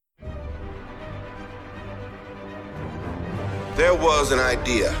There was an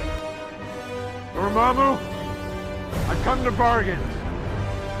idea. Dormammu, I come to bargain.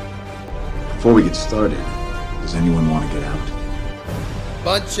 Before we get started, does anyone want to get out?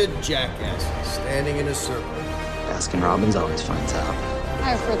 Bunch of jackasses standing in a circle. Baskin Robbins always finds out.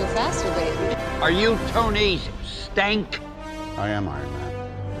 Higher, further, faster, baby. Are you Tony Stank? I am Iron Man.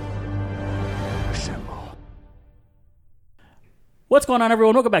 Assemble. What's going on,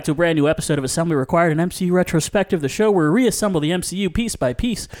 everyone? Welcome back to a brand new episode of Assembly Required, an MCU retrospective, the show where we reassemble the MCU piece by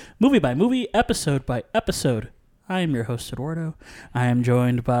piece, movie by movie, episode by episode. I am your host, Eduardo. I am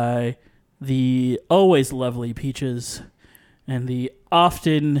joined by the always lovely Peaches and the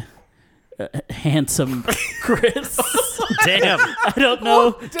often handsome Chris. Damn. I don't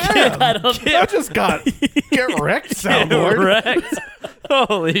know. Oh, damn. I don't know. I just got get wrecked soundboard. Wrecked.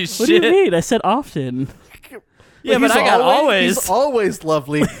 Holy shit. What do you mean? I said often. Yeah, but I got always. He's always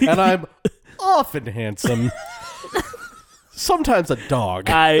lovely, and I'm often handsome. Sometimes a dog.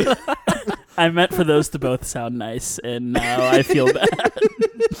 I meant for those to both sound nice, and now I feel bad.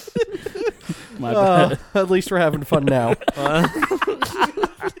 My bad. At least we're having fun now.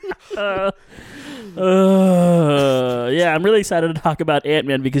 Yeah, I'm really excited to talk about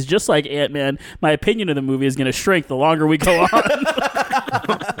Ant-Man because just like Ant-Man, my opinion of the movie is going to shrink the longer we go on.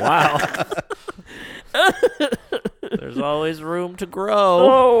 Wow. There's always room to grow.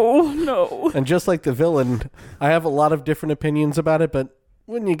 Oh, no. And just like the villain, I have a lot of different opinions about it, but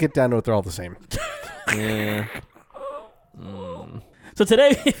when you get down to it, they're all the same. Yeah. So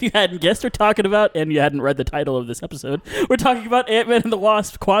today, if you hadn't guessed, we're talking about, and you hadn't read the title of this episode, we're talking about Ant-Man and the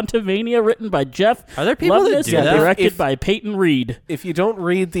Wasp, Quantumania, written by Jeff Are there people that Loveness do and that? directed by Peyton Reed. If you don't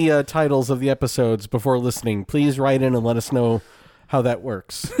read the titles of the episodes before listening, please write in and let us know how that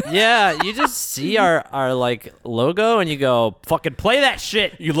works. Yeah, you just see our like logo and you go, fucking play that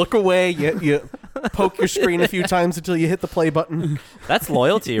shit. You look away, you poke your screen a few times until you hit the play button. That's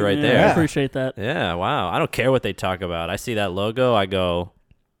loyalty right Yeah, there. I appreciate that. Yeah, wow. I don't care what they talk about. I see that logo, I go,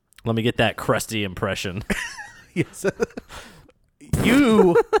 let me get that crusty impression. Yes.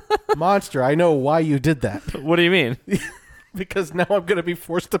 You monster, I know why you did that. What do you mean? Because now I'm going to be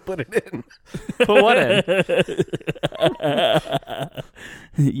forced to put it in. Put what in?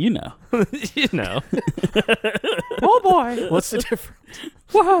 You know. You know. Oh boy. What's the difference?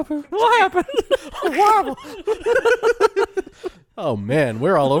 What happened? What happened? Wow. Oh man,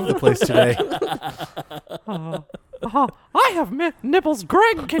 we're all over the place today. I have nipples.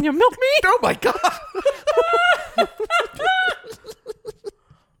 Greg, can you milk me? Oh my god.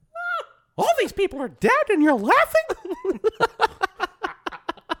 All these people are dead and you're laughing?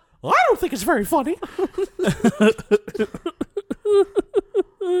 I don't think it's very funny.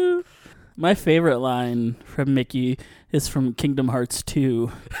 My favorite line from Mickey is from Kingdom Hearts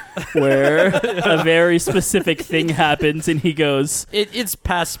 2, where a very specific thing happens and he goes, It's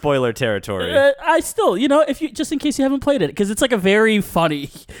past spoiler territory. I still, if you just in case you haven't played it, because it's like a very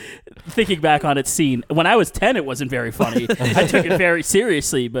funny, thinking back on its scene. When I was 10, it wasn't very funny. I took it very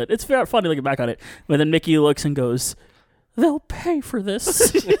seriously, but it's very funny looking back on it. But then Mickey looks and goes, they'll pay for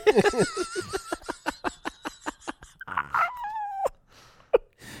this.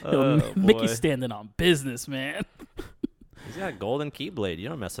 Mickey's standing on business, man. He's got a golden keyblade. You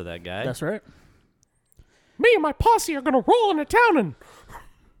don't mess with that guy. That's right. Me and my posse are going to roll into town and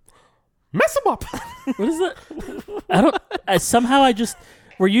mess them up. What is that?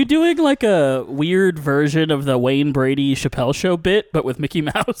 Were you doing like a weird version of the Wayne Brady Chappelle Show bit, but with Mickey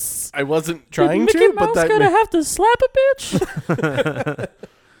Mouse? I wasn't trying Mickey to, Mouse but that gonna have to slap a bitch?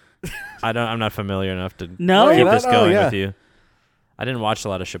 I'm not familiar enough to No? keep You're this not? going Oh, yeah. with you. I didn't watch a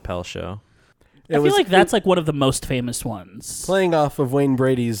lot of Chappelle Show. I feel like that's like one of the most famous ones. playing off of Wayne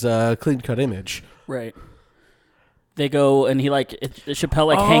Brady's clean-cut image. Right. They go and he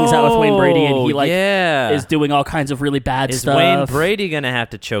Chappelle hangs out with Wayne Brady and he is doing all kinds of really bad stuff. Is Wayne Brady gonna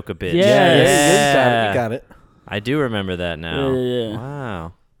have to choke a bitch? Yeah. You got it. I do remember that now. Yeah.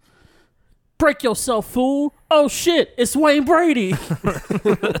 Wow. Break yourself, fool. Oh shit, it's Wayne Brady.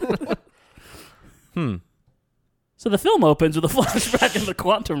 So the film opens with a flashback in the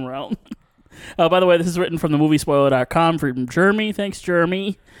quantum realm. By the way, this is written from the moviespoiler.com from Jeremy. Thanks,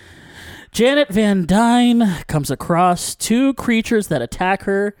 Jeremy. Janet Van Dyne comes across two creatures that attack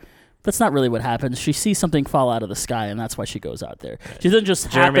her. That's not really what happens. She sees something fall out of the sky, and that's why she goes out there. She doesn't just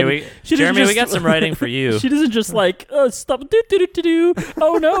Jeremy, we got some writing for you. She doesn't just stop. Do.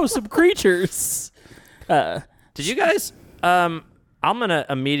 Oh no, some creatures. Did you guys? I'm gonna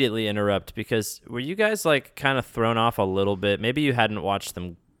immediately interrupt because were you guys kind of thrown off a little bit? Maybe you hadn't watched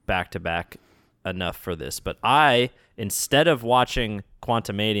them back to back enough for this, but instead of watching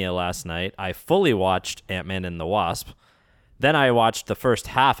Quantumania last night, I fully watched Ant-Man and the Wasp. Then I watched the first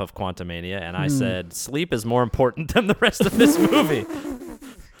half of Quantumania, and I said, sleep is more important than the rest of this movie.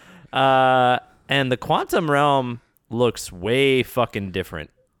 And the quantum realm looks way fucking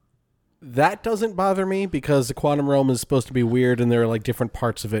different. That doesn't bother me because the quantum realm is supposed to be weird and there are like different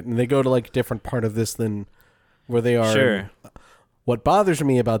parts of it, and they go to like a different part of this than where they are. Sure. What bothers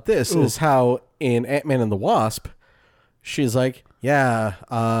me about this is how in Ant-Man and the Wasp, she's like, yeah,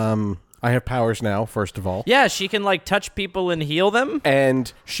 I have powers now, first of all. Yeah, she can like touch people and heal them.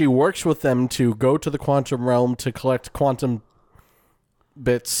 And she works with them to go to the quantum realm to collect quantum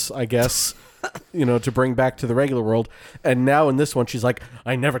bits, I guess, to bring back to the regular world. And now in this one, she's like,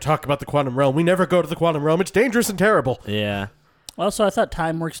 I never talk about the quantum realm. We never go to the quantum realm. It's dangerous and terrible. Yeah. Also, I thought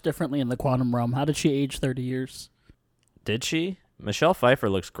time works differently in the quantum realm. How did she age 30 years? Did she? Michelle Pfeiffer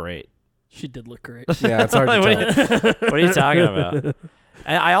looks great. She did look great. Yeah, it's hard to tell. What are you talking about?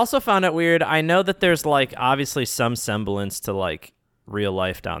 And I also found it weird. I know that there's like obviously some semblance to like real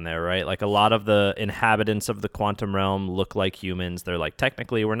life down there, right? Like a lot of the inhabitants of the quantum realm look like humans. They're like,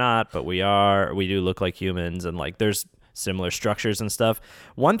 technically we're not, but we are. We do look like humans, and like there's similar structures and stuff.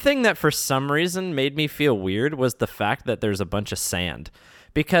 One thing that for some reason made me feel weird was the fact that there's a bunch of sand.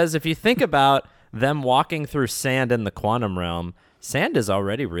 Because if you think about them walking through sand in the quantum realm, sand is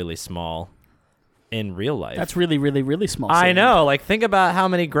already really small in real life. That's really, really, really small. I know. Like, think about how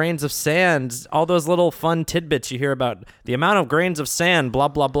many grains of sand, all those little fun tidbits you hear about the amount of grains of sand, blah,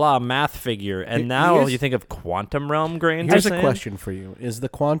 blah, blah, math figure. And now you think of quantum realm grains of sand. Here's a question for you. Is the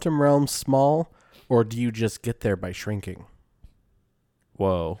quantum realm small, or do you just get there by shrinking?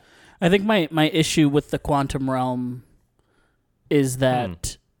 Whoa. I think my issue with the quantum realm is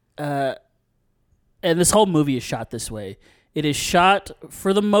that, and this whole movie is shot this way. It is shot,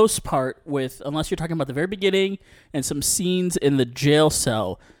 for the most part, with, unless you're talking about the very beginning and some scenes in the jail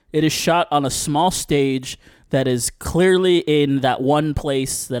cell, it is shot on a small stage that is clearly in that one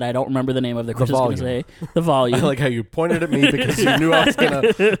place that I don't remember the name of that Chris is going to say. The volume. I like how you pointed at me because you knew I was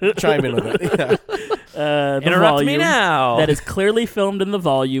going to chime in with it. Yeah. Interrupt me now. That is clearly filmed in the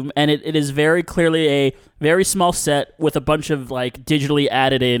volume, and it is very clearly a very small set with a bunch of like digitally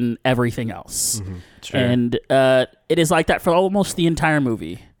added in everything else. Mm-hmm. Sure. And it is like that for almost the entire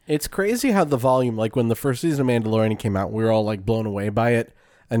movie. It's crazy how the volume, like when the first season of Mandalorian came out, we were all like blown away by it.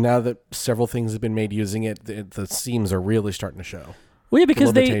 And now that several things have been made using it, the seams are really starting to show. Well, yeah,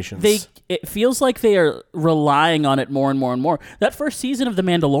 because they it feels like they are relying on it more and more and more. That first season of The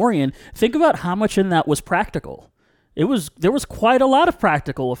Mandalorian, think about how much in that was practical. There was quite a lot of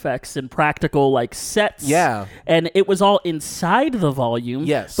practical effects and practical like sets. Yeah. And it was all inside the volume.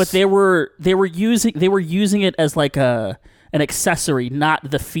 Yes. But they were using it as like an accessory,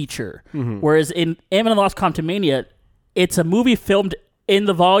 not the feature. Mm-hmm. Whereas in Ant-Man and the Wasp: Quantumania, it's a movie filmed in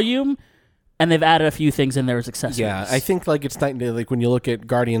the volume, and they've added a few things in there as accessories. Yeah, I think like it's night and day. Like when you look at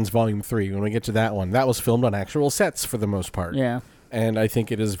Guardians Volume 3, when we get to that one, that was filmed on actual sets for the most part. Yeah. And I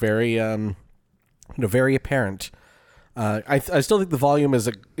think it is very, very apparent. I still think the volume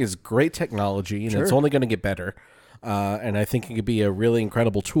is great technology, and it's only going to get better. And I think it could be a really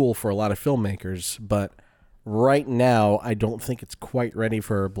incredible tool for a lot of filmmakers. But right now, I don't think it's quite ready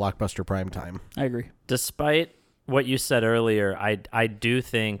for blockbuster prime time. I agree. Despite what you said earlier, I do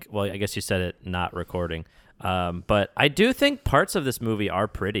think, well, I guess you said it not recording, but I do think parts of this movie are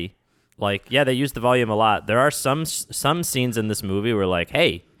pretty. Like, yeah, they use the volume a lot. There are some scenes in this movie where like,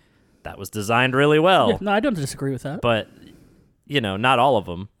 hey, that was designed really well. Yeah, no, I don't disagree with that. But, not all of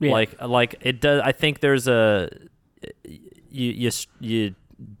them. Yeah. Like it does. I think there's you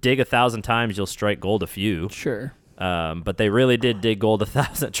dig 1,000 times, you'll strike gold a few. Sure. But they really did dig gold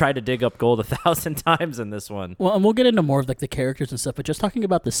 1,000. Try to dig up gold 1,000 times in this one. Well, and we'll get into more of like the characters and stuff, but just talking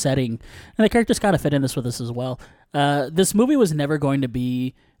about the setting, and the characters kind of fit in this with us as well. This movie was never going to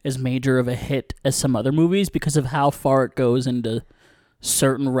be as major of a hit as some other movies because of how far it goes into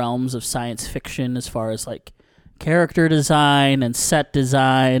certain realms of science fiction as far as like character design and set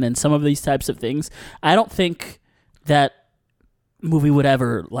design and some of these types of things. I don't think that movie would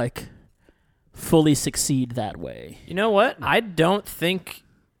ever like fully succeed that way. You know what? I don't think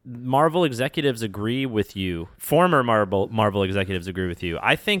Marvel executives agree with you. Former Marvel executives agree with you.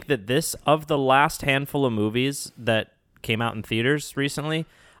 I think that this, of the last handful of movies that came out in theaters recently,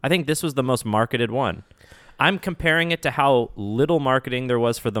 I think this was the most marketed one. I'm comparing it to how little marketing there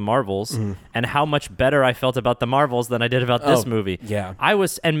was for the Marvels and how much better I felt about the Marvels than I did about this movie. Yeah.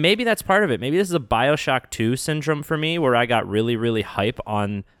 And maybe that's part of it. Maybe this is a BioShock 2 syndrome for me where I got really, really hype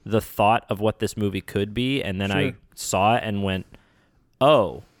on the thought of what this movie could be. And then I saw it and went,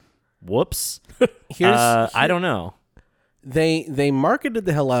 oh, whoops. I don't know. They marketed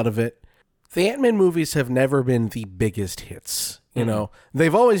the hell out of it, the Ant-Man movies have never been the biggest hits. You know,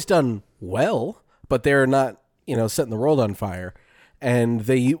 they've always done well, but they're not, setting the world on fire. And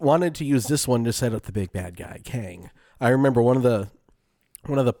they wanted to use this one to set up the big bad guy, Kang. I remember one of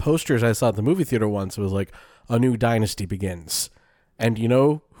the posters I saw at the movie theater once was like, "A new dynasty begins." And you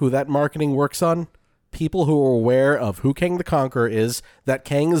know who that marketing works on? People who are aware of who Kang the Conqueror is, that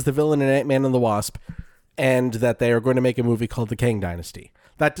Kang is the villain in Ant-Man and the Wasp, and that they are going to make a movie called The Kang Dynasty.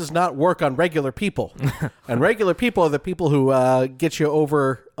 That does not work on regular people. And regular people are the people who get you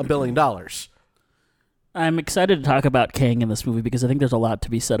over $1 billion. I'm excited to talk about Kang in this movie because I think there's a lot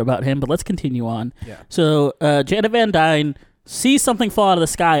to be said about him, but let's continue on. Yeah. So Janet Van Dyne sees something fall out of the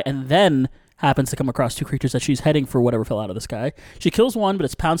sky and then happens to come across two creatures that she's heading for whatever fell out of the sky. She kills one, but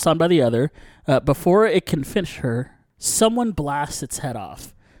it's pounced on by the other. Before it can finish her, someone blasts its head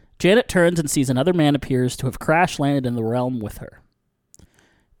off. Janet turns and sees another man appears to have crash landed in the realm with her.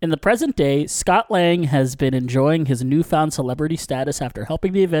 In the present day, Scott Lang has been enjoying his newfound celebrity status after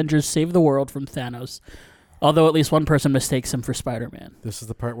helping the Avengers save the world from Thanos, although at least one person mistakes him for Spider-Man. This is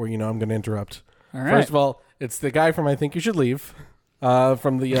the part where I'm going to interrupt. All right. First of all, it's the guy from I Think You Should Leave,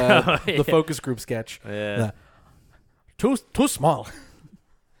 from the the focus group sketch. Yeah. Too small.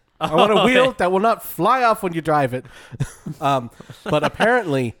 I want a wheel that will not fly off when you drive it. But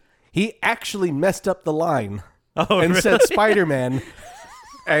apparently, he actually messed up the line and said Spider-Man.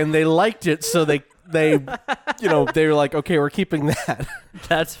 And they liked it, so they were like, okay, we're keeping that.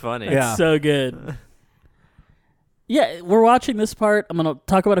 That's funny. It's so good. Yeah, we're watching this part. I'm going to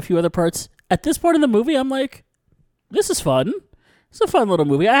talk about a few other parts. At this point in the movie, I'm like, this is fun. It's a fun little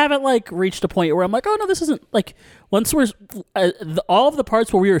movie. I haven't reached a point where I'm like, oh no, this isn't once we're all of the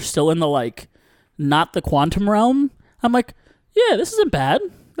parts where we are still in the not the quantum realm. I'm like, yeah, this isn't bad.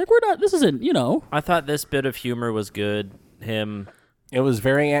 This isn't, I thought this bit of humor was good. It was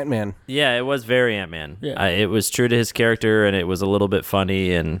very Ant-Man. Yeah, it was very Ant-Man. Yeah. It was true to his character, and it was a little bit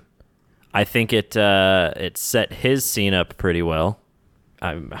funny, and I think it set his scene up pretty well.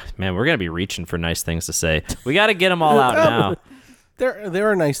 Man, we're going to be reaching for nice things to say. We got to get them all out now. There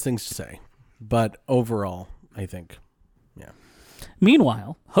are nice things to say, but overall, I think, yeah.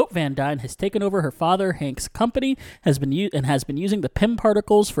 Meanwhile, Hope Van Dyne has taken over her father Hank's company, has been using the PIM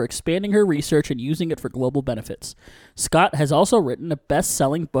particles for expanding her research and using it for global benefits. Scott has also written a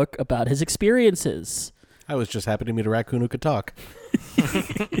best-selling book about his experiences. I was just happy to meet a raccoon who could talk.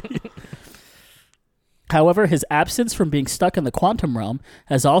 However, his absence from being stuck in the quantum realm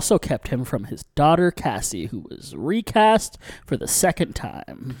has also kept him from his daughter Cassie, who was recast for the second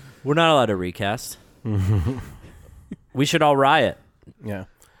time. We're not allowed to recast. We should all riot. Yeah.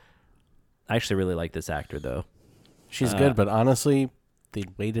 I actually really like this actor, though. She's good, but honestly, they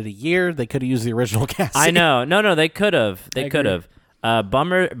waited a year. They could have used the original cast. I know. No, they could have. They I could agree. have.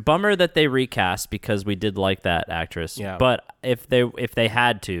 Bummer that they recast because we did like that actress. Yeah. But if they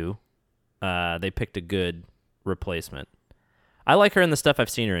had to, they picked a good replacement. I like her in the stuff I've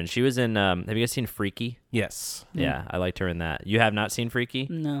seen her in. She was in. Have you guys seen Freaky? Yes. Yeah, I liked her in that. You have not seen Freaky?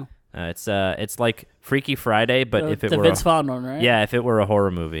 No. It's like Freaky Friday, but if it the were Vince Vaughn one, right? yeah, if it were a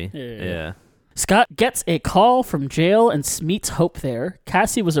horror movie. Yeah. Scott gets a call from jail and meets Hope there.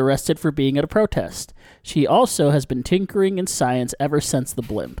 Cassie was arrested for being at a protest. She also has been tinkering in science ever since the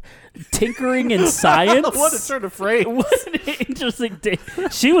blimp. Tinkering in science? What a sort of phrase. What an interesting thing.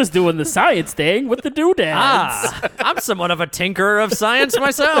 She was doing the science thing with the doodads. I'm somewhat of a tinkerer of science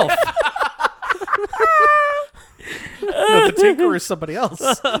myself. No, the tinker is somebody else.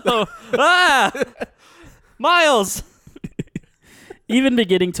 Miles. Even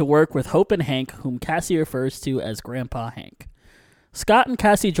beginning to work with Hope and Hank, whom Cassie refers to as Grandpa Hank. Scott and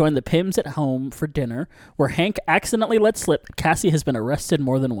Cassie join the Pims at home for dinner, where Hank accidentally lets slip that Cassie has been arrested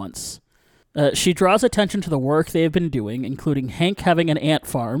more than once. She draws attention to the work they have been doing, including Hank having an ant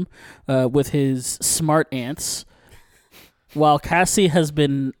farm with his smart ants, while Cassie has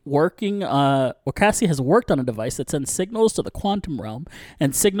worked on a device that sends signals to the quantum realm,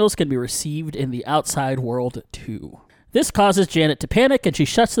 and signals can be received in the outside world too. This causes Janet to panic, and she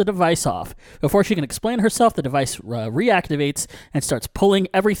shuts the device off. Before she can explain herself, the device reactivates and starts pulling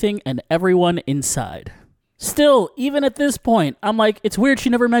everything and everyone inside. Still, even at this point, I'm like, it's weird she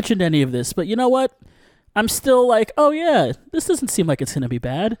never mentioned any of this, but you know what? I'm still like, oh yeah, this doesn't seem like it's going to be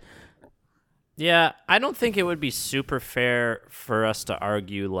bad. Yeah, I don't think it would be super fair for us to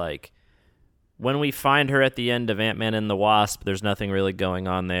argue, when we find her at the end of Ant-Man and the Wasp, there's nothing really going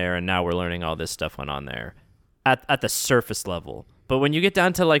on there, and now we're learning all this stuff went on there. At the surface level. But when you get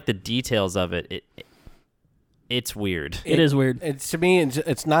down to, the details of it it's weird. It is weird. To me,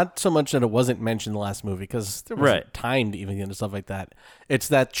 it's not so much that it wasn't mentioned in the last movie, because there wasn't Right. time to even get into stuff like that. It's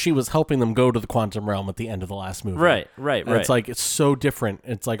that she was helping them go to the quantum realm at the end of the last movie. Right. And it's like, it's so different.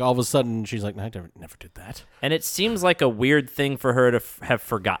 It's like all of a sudden she's like, no, I never did that. And it seems like a weird thing for her to have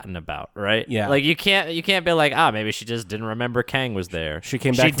forgotten about, right? Yeah. Like you can't be like, maybe she just didn't remember Kang was there. She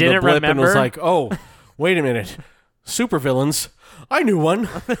came back from the blip and was like, oh, wait a minute. Supervillains. I knew one.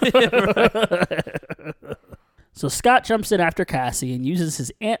 So Scott jumps in after Cassie and uses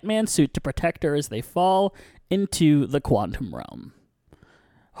his Ant-Man suit to protect her as they fall into the quantum realm.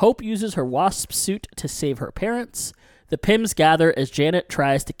 Hope uses her Wasp suit to save her parents. The Pyms gather as Janet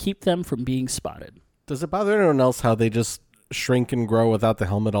tries to keep them from being spotted. Does it bother anyone else how they just shrink and grow without the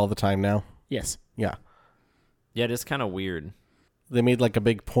helmet all the time now? Yes. Yeah. Yeah, it is kind of weird. They made like a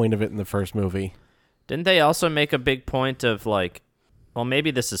big point of it in the first movie. Didn't they also make a big point of like, well,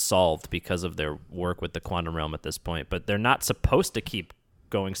 maybe this is solved because of their work with the quantum realm at this point, but they're not supposed to keep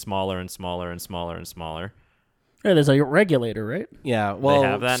going smaller and smaller and smaller and smaller. Yeah, there's a regulator, right? Yeah, well,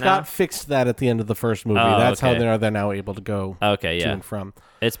 have that Scott now? fixed that at the end of the first movie. Oh, That's how okay. they're now able to go Okay, to yeah. and from.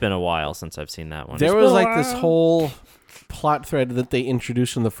 It's been a while since I've seen that one. There was like this whole plot thread that they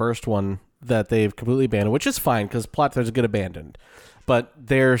introduced in the first one that they've completely abandoned, which is fine because plot threads get abandoned. But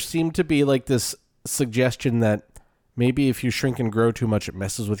there seemed to be like this suggestion that maybe if you shrink and grow too much, it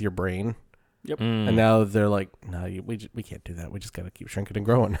messes with your brain. Yep. And now they're like, no, we can't do that. We just got to keep shrinking and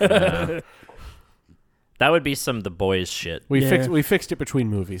growing. That would be some The Boys shit. We fixed it between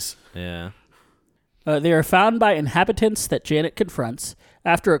movies. Yeah. They are found by inhabitants that Janet confronts.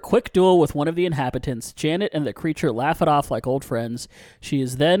 After a quick duel with one of the inhabitants, Janet and the creature laugh it off like old friends. She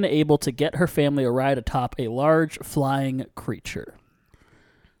is then able to get her family a ride atop a large flying creature.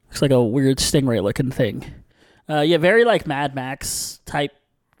 Looks like a weird stingray-looking thing. Very like Mad Max type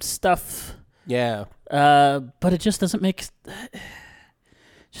stuff. Yeah. But it just doesn't make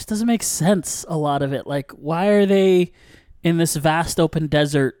sense, a lot of it. Like, why are they in this vast open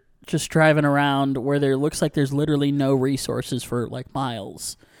desert just driving around where there looks like there's literally no resources for like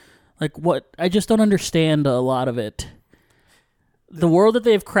miles? Like, what? I just don't understand a lot of it. The world that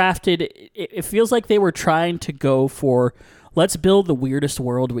they've crafted, it feels like they were trying to go for, let's build the weirdest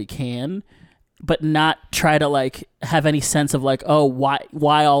world we can, but not try to like have any sense of like, oh,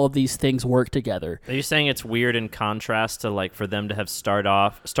 why all of these things work together. Are you saying it's weird in contrast to like for them to have started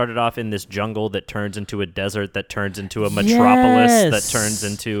off in this jungle that turns into a desert that turns into a metropolis that turns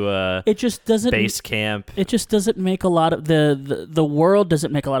into a it just doesn't base camp? It just doesn't make a lot of the world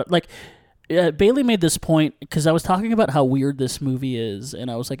doesn't make a lot of like. Bailey made this point because I was talking about how weird this movie is, and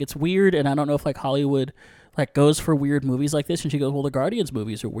I was like, it's weird, and I don't know if like Hollywood like goes for weird movies like this. And she goes, well, the Guardians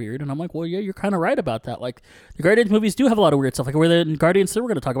movies are weird, and I'm like, well, yeah, you're kind of right about that. Like the Guardians movies do have a lot of weird stuff. Like where in Guardians 3 we're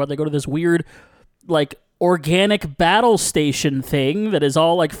going to talk about, they go to this weird like organic battle station thing that is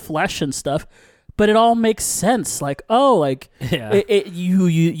all like flesh and stuff. But it all makes sense. Like, oh, like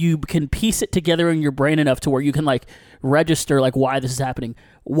you can piece it together in your brain enough to where you can like register like why this is happening.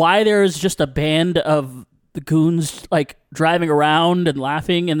 Why there's just a band of the goons like driving around and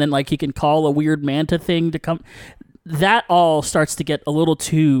laughing, and then like he can call a weird manta thing to come. That all starts to get a little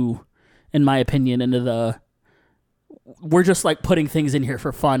too, in my opinion, into the we're just like putting things in here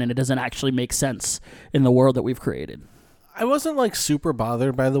for fun, and it doesn't actually make sense in the world that we've created. I wasn't like super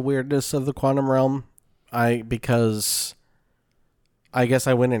bothered by the weirdness of the quantum realm, because I guess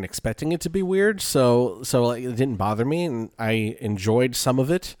I went in expecting it to be weird, so like it didn't bother me, and I enjoyed some of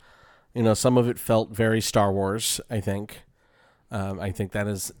it. You know, some of it felt very Star Wars, I think. I think that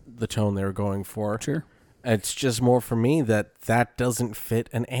is the tone they were going for. Sure. It's just more for me that doesn't fit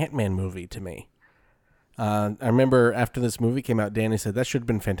an Ant-Man movie to me. I remember after this movie came out, Danny said that should have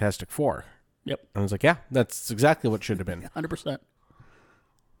been Fantastic Four. Yep. And I was like, yeah, that's exactly what should have been. 100%.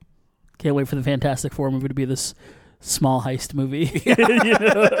 Can't wait for the Fantastic Four movie to be this small heist movie.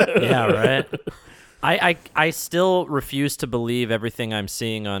 Yeah, right. I still refuse to believe everything I'm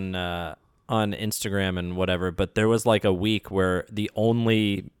seeing on Instagram and whatever, but there was like a week where the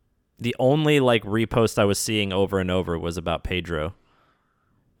only like repost I was seeing over and over was about Pedro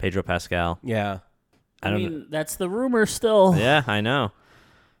Pascal. Yeah. I mean, that's the rumor still. Yeah, I know.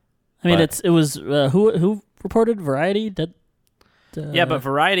 I mean, it was who reported Variety? Yeah, but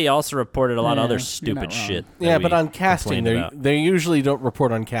Variety also reported a lot of other you're stupid not wrong. shit. Yeah, that but we on casting, complained about. they usually don't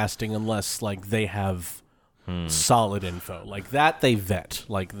report on casting unless like they have solid info. Like that they vet.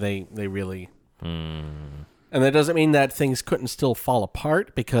 Like they really. And that doesn't mean that things couldn't still fall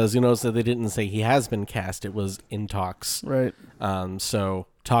apart, because so they didn't say he has been cast. It was in talks. Right. So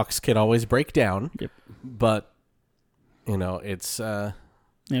talks can always break down. Yep. But it's Yeah,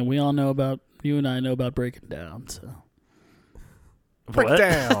 we all know about You and I know about breaking down, so. Break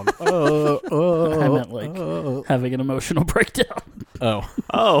down. I meant like having an emotional breakdown.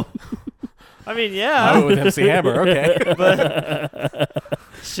 Oh. I mean, yeah. Oh, with MC Hammer. Okay.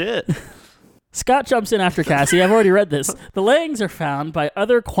 Shit. Scott jumps in after Cassie. I've already read this. The layings are found by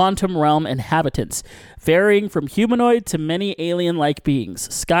other quantum realm inhabitants, varying from humanoid to many alien-like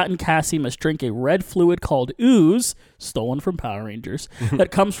beings. Scott and Cassie must drink a red fluid called ooze, stolen from Power Rangers,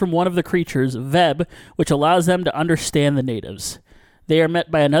 that comes from one of the creatures, Veb, which allows them to understand the natives. They are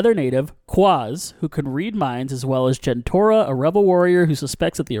met by another native, Quaz, who can read minds, as well as Gentora, a rebel warrior who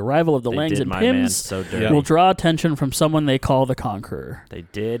suspects that the arrival of the Langs and Pims so dirty. will draw attention from someone they call the Conqueror. They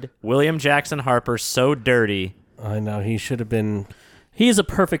did. William Jackson Harper, so dirty. I know. He should have been... He is a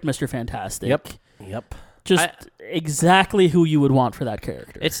perfect Mr. Fantastic. Yep. Just exactly who you would want for that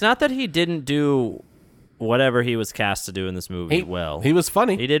character. It's not that he didn't do whatever he was cast to do in this movie well. He was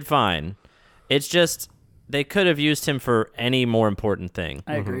funny. He did fine. It's just... They could have used him for any more important thing.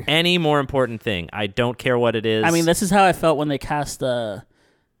 I agree. Any more important thing. I don't care what it is. I mean, this is how I felt when they cast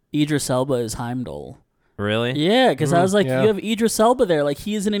Idris Elba as Heimdall. Really? Yeah, because I was like, you have Idris Elba there. Like,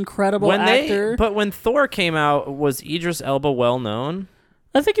 he's an incredible actor. But when Thor came out, was Idris Elba well known?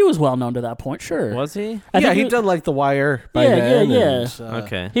 I think he was well known to that point, sure. Was he? He'd done like The Wire by then. Yeah. And,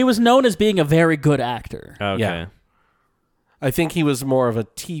 okay. He was known as being a very good actor. Okay. Yeah. I think he was more of a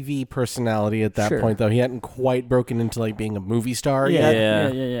TV personality at that point, though. He hadn't quite broken into like being a movie star yet.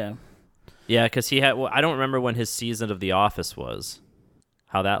 Yeah. Yeah, because he had... Well, I don't remember when his season of The Office was.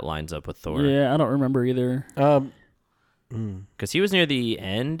 How that lines up with Thor. Yeah, I don't remember either. Because he was near the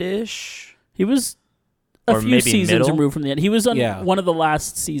end-ish? He was a few maybe seasons middle? removed from the end. He was on one of the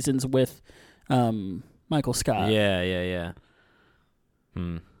last seasons with Michael Scott. Yeah.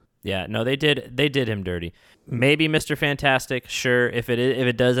 Yeah, no, they did him dirty. Maybe Mr. Fantastic, sure. If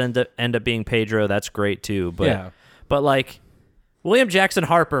it does end up being Pedro, that's great too. But but like William Jackson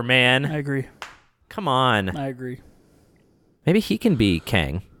Harper, man, I agree. Come on, I agree. Maybe he can be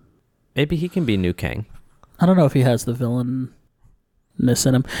Kang. Maybe he can be new Kang. I don't know if he has the villainness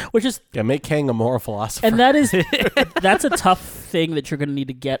in him, which is make Kang a moral philosopher. And that's a tough thing that you're going to need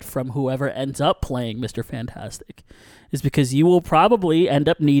to get from whoever ends up playing Mr. Fantastic, is because you will probably end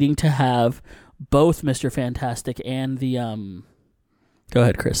up needing to have both Mr. Fantastic and the Go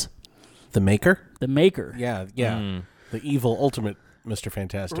ahead, Chris. The Maker? The Maker. Yeah. The evil ultimate Mr.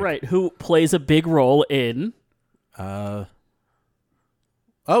 Fantastic. Right, who plays a big role in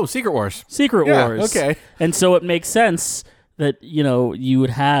Secret Wars. Secret Wars. Okay. And so it makes sense that, you would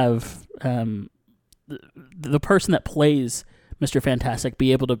have the person that plays Mr. Fantastic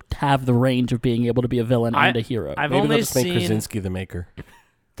be able to have the range of being able to be a villain and a hero. Maybe they'll just make Krasinski the Maker.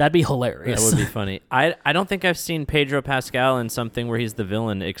 That'd be hilarious. That would be funny. I don't think I've seen Pedro Pascal in something where he's the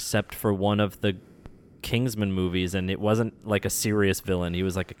villain except for one of the Kingsman movies, and it wasn't like a serious villain. He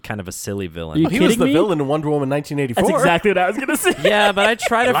was like kind of a silly villain. He was the villain in Wonder Woman 1984. That's exactly what I was going to say. Yeah, but I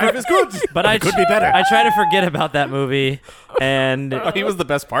try to... Life is good, but it could be better. I try to forget about that movie, and... he was the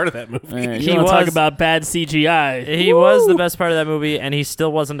best part of that movie. You want to talk about bad CGI. He was the best part of that movie, and he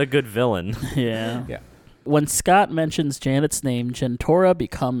still wasn't a good villain. Yeah. When Scott mentions Janet's name, Gentora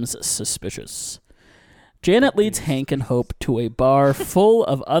becomes suspicious. Janet leads Hank and Hope to a bar full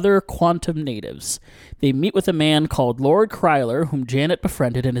of other quantum natives. They meet with a man called Lord Kryler, whom Janet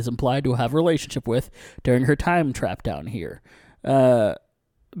befriended and is implied to have a relationship with during her time trap down here. Bill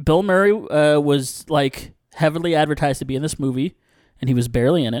Murray was like heavily advertised to be in this movie, and he was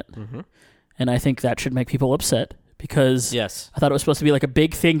barely in it. Mm-hmm. And I think that should make people upset, because I thought it was supposed to be like a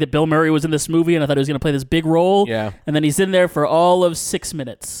big thing that Bill Murray was in this movie, and I thought he was going to play this big role. Yeah. And then he's in there for all of 6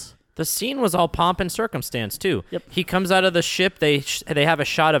 minutes. The scene was all pomp and circumstance, too. Yep. He comes out of the ship. They have a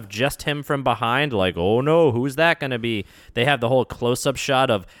shot of just him from behind, like, oh, no, who's that going to be? They have the whole close-up shot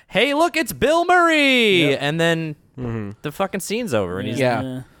of, hey, look, it's Bill Murray! Yep. And then the fucking scene's over. And he's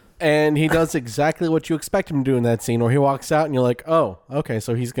And he does exactly what you expect him to do in that scene, where he walks out and you're like, oh, okay,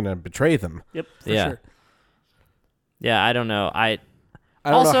 so he's going to betray them. Yep, for sure. Yeah, I don't know. I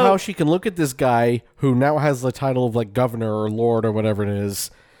don't know how she can look at this guy who now has the title of like governor or lord or whatever it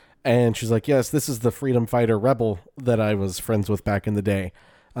is, and she's like, yes, this is the freedom fighter rebel that I was friends with back in the day.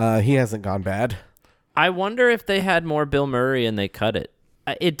 He hasn't gone bad. I wonder if they had more Bill Murray and they cut it.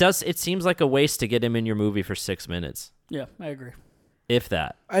 It seems like a waste to get him in your movie for 6 minutes. Yeah, I agree. If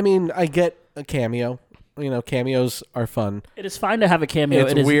that. I mean, I get a cameo. Cameos are fun. It is fine to have a cameo.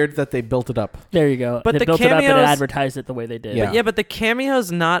 It's weird that they built it up. There you go. But they built it up and advertised it the way they did. Yeah. But the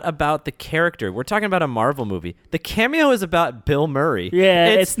cameo's not about the character. We're talking about a Marvel movie. The cameo is about Bill Murray. Yeah,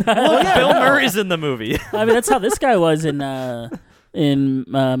 it's not. Look, Bill Murray's in the movie. I mean, that's how this guy was in in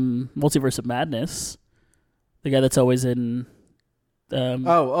Multiverse of Madness. The guy that's always in...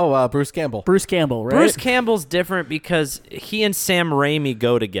 Bruce Campbell. Bruce Campbell, right? Bruce Campbell's different because he and Sam Raimi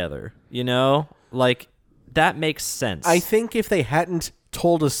go together, you know? Like, that makes sense. I think if they hadn't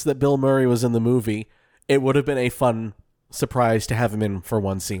told us that Bill Murray was in the movie, it would have been a fun surprise to have him in for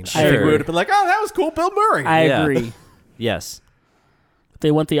one scene. Sure. I think we would have been like, oh, that was cool, Bill Murray. I agree. Yes.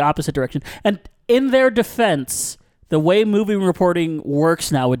 They went the opposite direction. And in their defense, the way movie reporting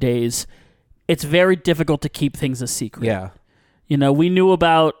works nowadays, it's very difficult to keep things a secret. Yeah. You know, we knew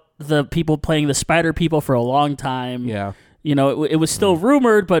about the people playing the Spider People for a long time. Yeah. You know, it was still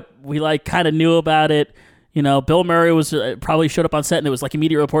rumored, but we kind of knew about it. You know, Bill Murray was probably showed up on set and it was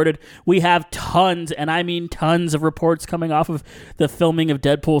immediately reported. We have tons, and I mean tons of reports coming off of the filming of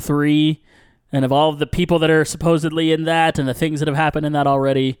Deadpool 3 and of all of the people that are supposedly in that and the things that have happened in that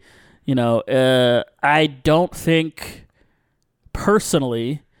already. You know, I don't think,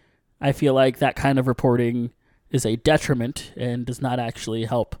 personally, I feel like that kind of reporting is a detriment and does not actually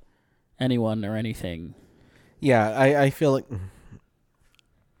help anyone or anything. Yeah, I feel like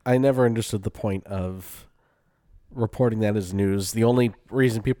I never understood the point of reporting that as news. The only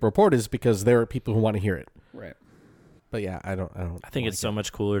reason people report is because there are people who want to hear it. Right. But yeah, I think it's so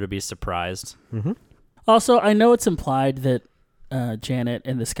much cooler to be surprised. Mm-hmm. Also, I know it's implied that Janet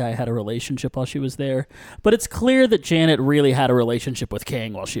and this guy had a relationship while she was there, but it's clear that Janet really had a relationship with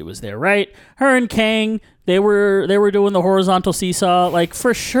Kang while she was there, right? Her and Kang, they were doing the horizontal seesaw,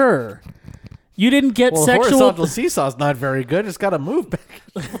 for sure. You didn't get sexual... horizontal seesaw's not very good. It's got to move back.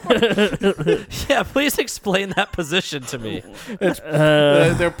 Yeah, please explain that position to me.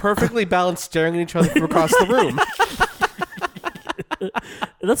 They're perfectly balanced, staring at each other from across the room.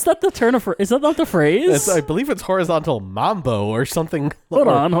 That's not the turn of... Is that not the phrase? I believe it's horizontal mambo or something. Hold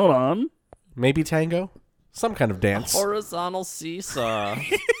on. Maybe tango? Some kind of dance. Horizontal seesaw.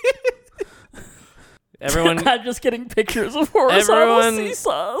 Everyone, I'm just getting pictures of horizontal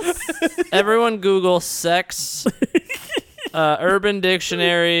seesaws. Everyone Google sex, Urban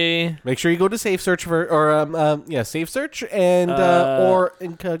Dictionary. Make sure you go to Safe Search Safe Search and or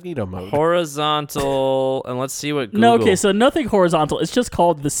incognito mode. Horizontal, and let's see what Google. No, okay, so nothing horizontal. It's just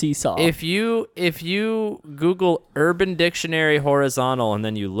called the seesaw. If you Google Urban Dictionary horizontal and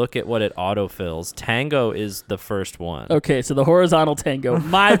then you look at what it autofills, tango is the first one. Okay, so the horizontal tango.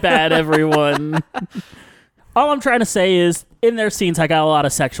 My bad, everyone. All I'm trying to say is, in their scenes, I got a lot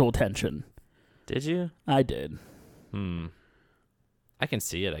of sexual tension. Did you? I did. I can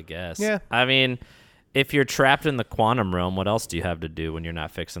see it, I guess. Yeah. I mean, if you're trapped in the quantum realm, what else do you have to do when you're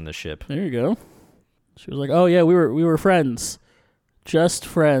not fixing the ship? There you go. She was like, "Oh yeah, we were friends, just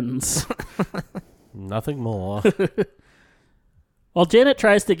friends, nothing more." While Janet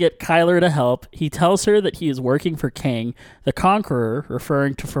tries to get Kyler to help, he tells her that he is working for Kang, the Conqueror,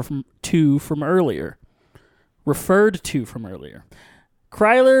 referred to from earlier.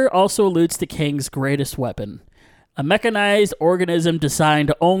 Kryler also alludes to Kang's greatest weapon, a mechanized organism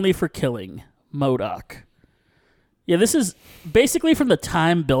designed only for killing, MODOK. Yeah, this is basically from the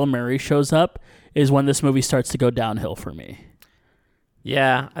time Bill Murray shows up is when this movie starts to go downhill for me.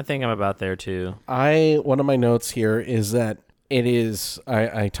 Yeah, I think I'm about there too. One of my notes here is that it is,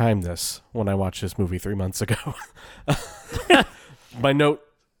 I timed this when I watched this movie 3 months ago. My note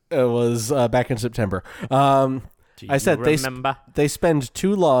was back in September. I said they spend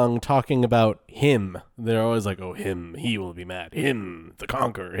too long talking about him. They're always like, oh, him, he will be mad. Him, the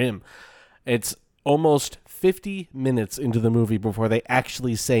conqueror, him. It's almost 50 minutes into the movie before they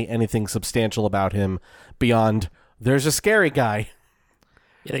actually say anything substantial about him beyond, there's a scary guy.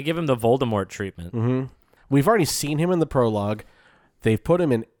 Yeah, they give him the Voldemort treatment. Mm-hmm. We've already seen him in the prologue. They've put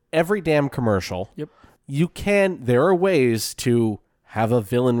him in every damn commercial. Yep. There are ways to have a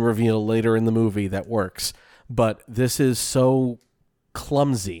villain reveal later in the movie that works. But this is so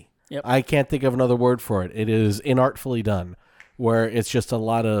clumsy. Yep. I can't think of another word for it. It is inartfully done, where it's just a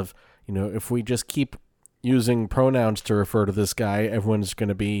lot of, if we just keep using pronouns to refer to this guy, everyone's going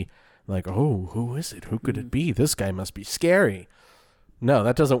to be like, oh, who is it? Who could it be? This guy must be scary. No,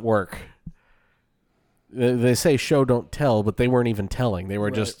 that doesn't work. They say show, don't tell, but they weren't even telling. They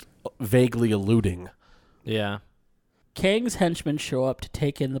were just vaguely alluding. Yeah. Kang's henchmen show up to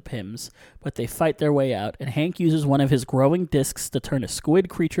take in the Pims, but they fight their way out, and Hank uses one of his growing discs to turn a squid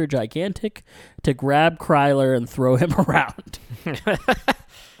creature gigantic to grab Kryler and throw him around.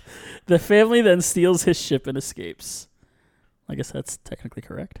 The family then steals his ship and escapes. I guess that's technically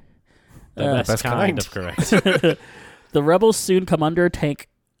correct. The best kind of correct. The rebels soon come under attack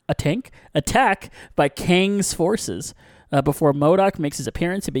by Kang's forces. Before MODOK makes his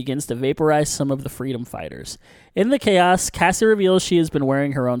appearance, he begins to vaporize some of the freedom fighters. In the chaos, Cassie reveals she has been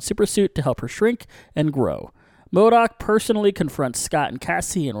wearing her own supersuit to help her shrink and grow. MODOK personally confronts Scott and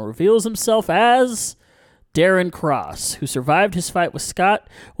Cassie and reveals himself as Darren Cross, who survived his fight with Scott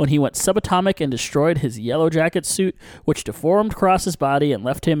when he went subatomic and destroyed his Yellow Jacket suit, which deformed Cross's body and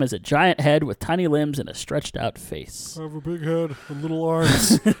left him as a giant head with tiny limbs and a stretched-out face. I have a big head and little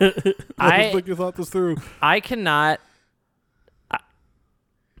arms. I don't think you thought this through. I cannot...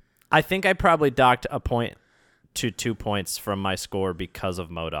 I think I probably docked a point to 2 points from my score because of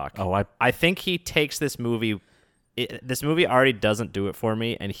MODOK. Oh, I think he takes this movie... this movie already doesn't do it for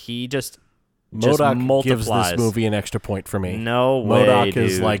me, and he just MODOK gives multiplies. this movie an extra point for me. No way, MODOK dude.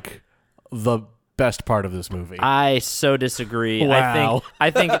 is like the best part of this movie. I so disagree. Wow.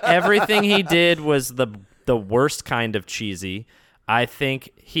 I think everything he did was the worst kind of cheesy. I think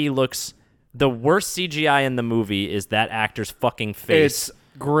he looks... The worst CGI in the movie is that actor's fucking face. It's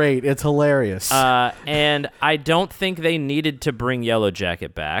great. It's hilarious. And I don't think they needed to bring Yellow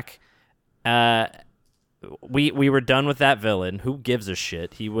Jacket back. We were done with that villain. Who gives a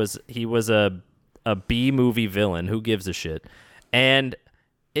shit? He was a B movie villain. Who gives a shit? And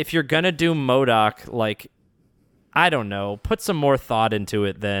if you're gonna do MODOK, like, I don't know, put some more thought into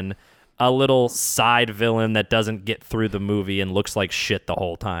it than a little side villain that doesn't get through the movie and looks like shit the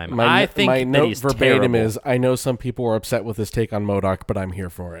whole time. I think my that note he's verbatim terrible. is, I know some people were upset with this take on MODOK, but I'm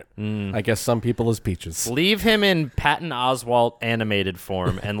here for it. I guess some people is peaches. Leave him in Patton Oswalt animated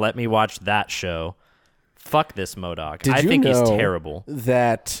form and let me watch that show. Fuck this MODOK. I think he's terrible.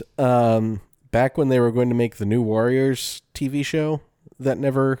 That back when they were going to make the New Warriors TV show that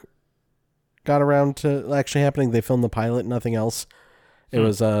never got around to actually happening, they filmed the pilot, nothing else. It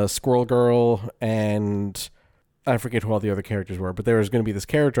was Squirrel Girl, and I forget who all the other characters were, but there was going to be this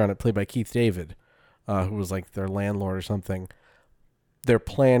character on it played by Keith David, who was like their landlord or something. Their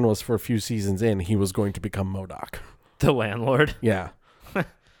plan was for a few seasons in, he was going to become MODOK. The landlord. Yeah.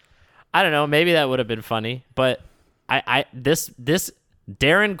 I don't know. Maybe that would have been funny, but this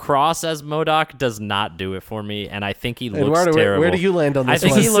Darren Cross as MODOK does not do it for me, and I think he looks Eduardo, terrible. where do you land on this I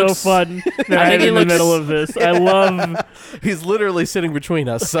think one? he looks so fun. I I'm think he in the looks middle of this. I love He's literally sitting between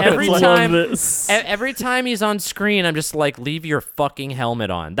us. So every it's like, time. this. Every time he's on screen, I'm just like, leave your fucking helmet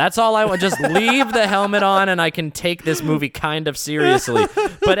on. That's all I want. Just leave the helmet on, and I can take this movie kind of seriously.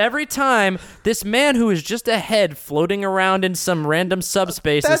 But every time, this man who is just a head floating around in some random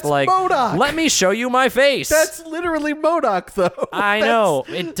subspace That's is like, MODOK. let me show you my face. That's literally MODOK, though. I know.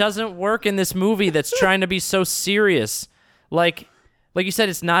 It doesn't work in this movie that's trying to be so serious. Like you said,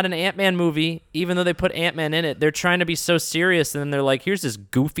 it's not an Ant-Man movie, even though they put Ant-Man in it. They're trying to be so serious, and then they're like, here's this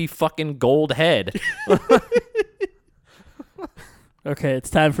goofy fucking gold head. Okay, it's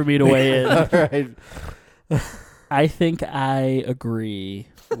time for me to weigh in. All right. I think I agree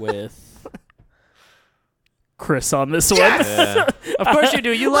with Chris on this one. Yeah. Of course you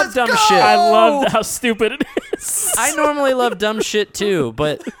do. You love dumb shit. I love how stupid it is. I normally love dumb shit too,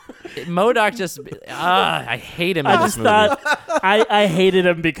 but MODOK just I hate him in I this just movie. thought I hated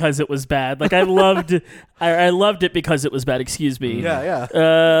him because it was bad. Like I loved it because it was bad. Excuse me.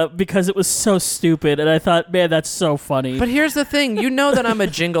 Yeah. Because it was so stupid, and I thought, man, that's so funny. But here's the thing, you know that I'm a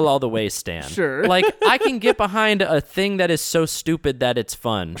Jingle All the Way stan. Sure. Like, I can get behind a thing that is so stupid that it's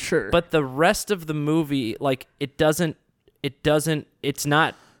fun. Sure. But the rest of the movie, like, it's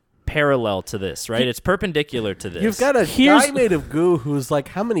not parallel to this, right? It's perpendicular to this. You've got a Here's- guy made of goo who's like,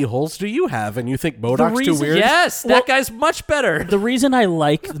 how many holes do you have? And you think MODOK's too reason- weird? Yes, that guy's much better. The reason I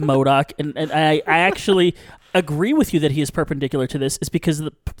like MODOK, and I actually agree with you that he is perpendicular to this, is because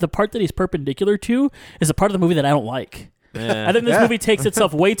the part that he's perpendicular to is a part of the movie that I don't like. Yeah. I think this movie takes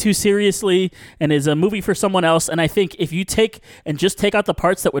itself way too seriously and is a movie for someone else. And I think if you take out the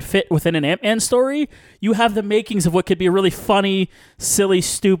parts that would fit within an Ant-Man story, you have the makings of what could be a really funny, silly,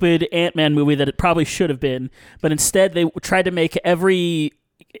 stupid Ant-Man movie that it probably should have been. But instead, they tried to make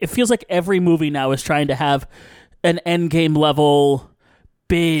it feels like every movie now is trying to have an Endgame level,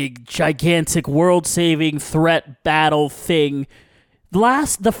 big, gigantic, world-saving threat battle thing.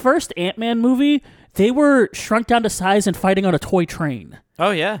 The first Ant-Man movie, they were shrunk down to size and fighting on a toy train.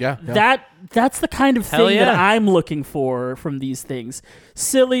 Oh, yeah. Yeah. That's the kind of Hell thing yeah. that I'm looking for from these things.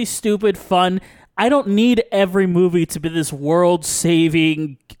 Silly, stupid, fun. I don't need every movie to be this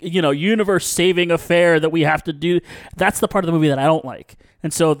world-saving, universe-saving affair that we have to do. That's the part of the movie that I don't like.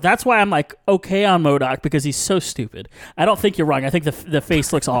 And so that's why I'm like, okay on MODOK, because he's so stupid. I don't think you're wrong. I think the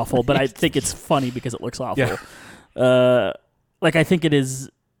face looks awful, but I think it's funny because it looks awful. Yeah. I think it is...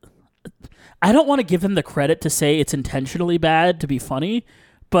 I don't want to give him the credit to say it's intentionally bad to be funny,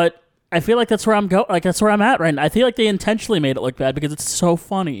 but I feel like that's where I'm that's where I'm at right now. I feel like they intentionally made it look bad because it's so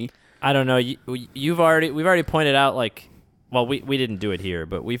funny. I don't know. We've already pointed out we didn't do it here,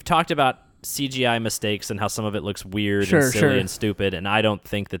 but we've talked about CGI mistakes and how some of it looks weird and silly and stupid. And I don't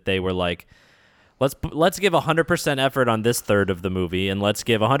think that they were like, let's give 100% effort on this third of the movie, and let's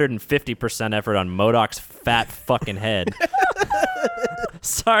give 150% effort on MODOK's fat fucking head.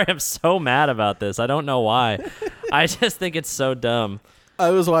 Sorry, I'm so mad about this. I don't know why. I just think it's so dumb. I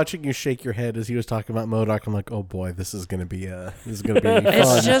was watching you shake your head as he was talking about MODOK. I'm like, oh boy, this is gonna be fun.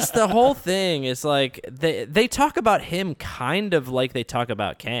 It's just the whole thing. It's like they talk about him kind of like they talk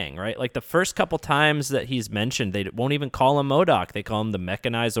about Kang, right? Like the first couple times that he's mentioned, they won't even call him MODOK. They call him the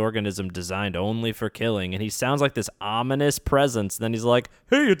mechanized organism designed only for killing, and he sounds like this ominous presence. Then he's like,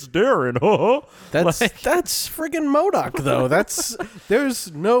 "Hey, it's Darren." That's friggin' MODOK though.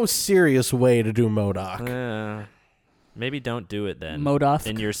 There's no serious way to do MODOK. Maybe don't do it then. MODOK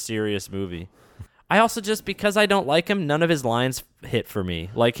in your serious movie. I also just, because I don't like him, none of his lines hit for me.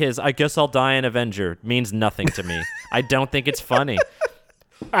 Like his "I guess I'll die an Avenger" means nothing to me. I don't think it's funny.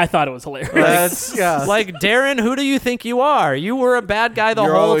 I thought it was hilarious. Like, Darren, who do you think you are? You were a bad guy the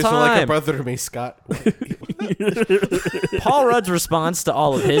You're whole always time. like a brother to me, Scott. Paul Rudd's response to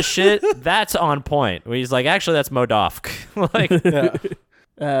all of his shit, that's on point. Where he's like, actually, that's MODOK.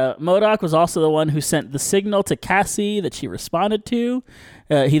 MODOK was also the one who sent the signal to Cassie that she responded to.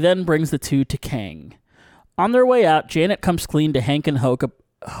 He then brings the two to Kang. On their way out, Janet comes clean to Hank and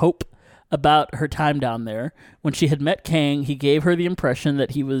Hope about her time down there. When she had met Kang, he gave her the impression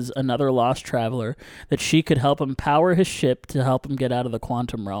that he was another lost traveler, that she could help him power his ship to help him get out of the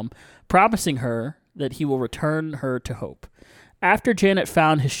quantum realm, promising her that he will return her to Hope. After Janet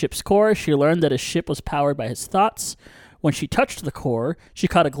found his ship's core, she learned that his ship was powered by his thoughts. When she touched the core, she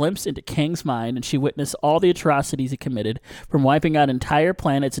caught a glimpse into Kang's mind, and she witnessed all the atrocities he committed, from wiping out entire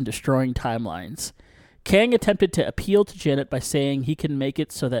planets and destroying timelines. Kang attempted to appeal to Janet by saying he can make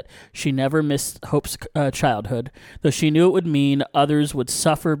it so that she never missed Hope's childhood, though she knew it would mean others would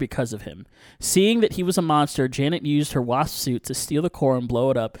suffer because of him. Seeing that he was a monster, Janet used her Wasp suit to steal the core and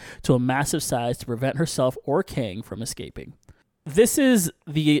blow it up to a massive size to prevent herself or Kang from escaping. This is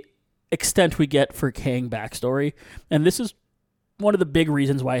the extent we get for Kang backstory, and this is one of the big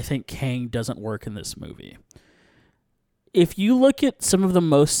reasons why I think Kang doesn't work in this movie. If you look at some of the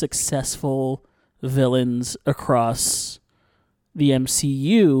most successful villains across the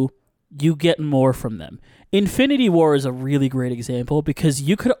MCU, you get more from them. Infinity War is a really great example because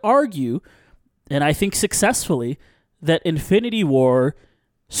you could argue, and I think successfully, that Infinity War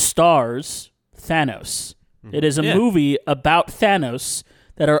stars Thanos. It is a movie about Thanos.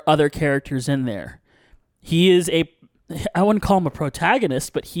 That are other characters in there. He is I wouldn't call him a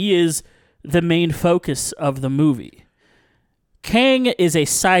protagonist, but he is the main focus of the movie. Kang is a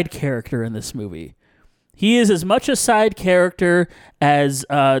side character in this movie. He is as much a side character as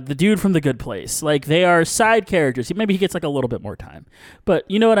the dude from The Good Place. Like, they are side characters. Maybe he gets like a little bit more time. But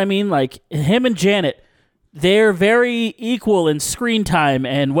you know what I mean? Like, him and Janet, they're very equal in screen time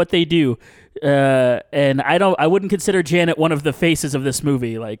and what they do. And I wouldn't consider Janet one of the faces of this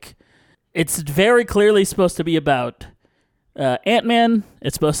movie. Like, it's very clearly supposed to be about Ant-Man.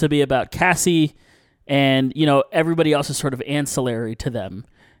 It's supposed to be about Cassie, and everybody else is sort of ancillary to them.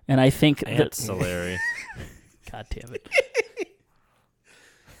 And I think ancillary. God damn it.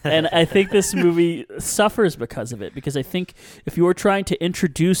 And I think this movie suffers because of it, because I think if you were trying to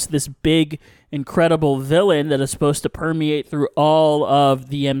introduce this big, incredible villain that is supposed to permeate through all of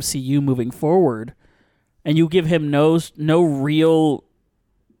the MCU moving forward, and you give him no real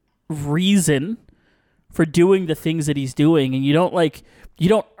reason for doing the things that he's doing, and you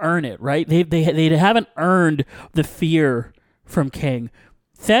don't earn it, right? They haven't earned the fear from Kang.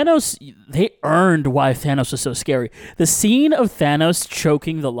 Thanos, they earned why Thanos was so scary. The scene of Thanos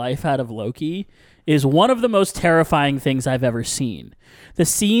choking the life out of Loki is one of the most terrifying things I've ever seen. The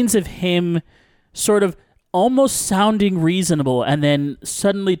scenes of him sort of almost sounding reasonable and then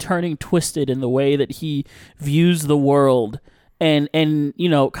suddenly turning twisted in the way that he views the world, and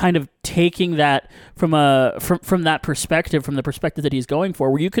kind of taking that from that perspective, from the perspective that he's going for,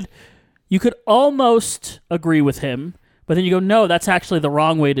 where you could almost agree with him. But then you go, no, that's actually the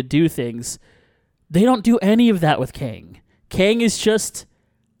wrong way to do things. They don't do any of that with Kang. Kang is just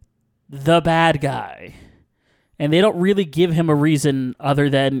the bad guy. And they don't really give him a reason other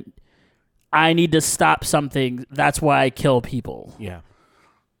than, I need to stop something, that's why I kill people. Yeah.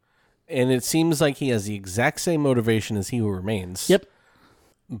 And it seems like he has the exact same motivation as He Who Remains. Yep.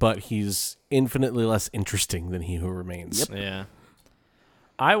 But he's infinitely less interesting than He Who Remains. Yep. Yeah.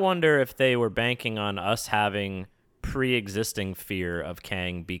 I wonder if they were banking on us having pre-existing fear of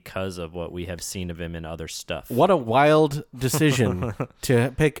Kang because of what we have seen of him in other stuff. What a wild decision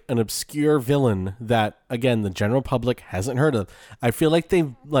to pick an obscure villain that, again, the general public hasn't heard of. I feel like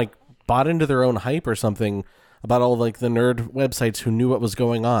they've bought into their own hype or something about all the nerd websites who knew what was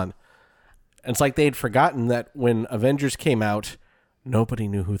going on. And it's like they'd forgotten that when Avengers came out, nobody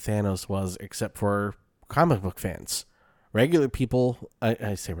knew who Thanos was except for comic book fans. Regular people,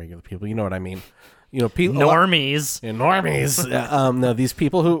 I say regular people, you know what I mean. People, normies. Now, these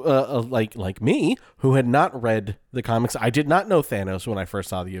people who, like me, who had not read the comics, I did not know Thanos when I first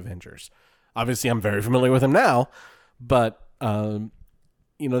saw the Avengers. Obviously, I'm very familiar with him now, but,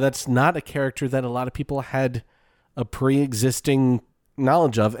 that's not a character that a lot of people had a pre-existing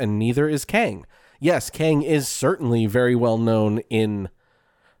knowledge of, and neither is Kang. Yes, Kang is certainly very well known in,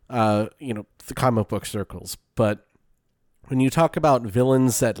 the comic book circles, but when you talk about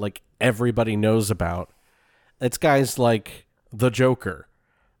villains that everybody knows about, it's guys like the Joker,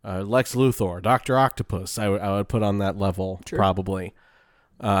 Lex Luthor, Dr. Octopus. I would put on that level. Sure. Probably.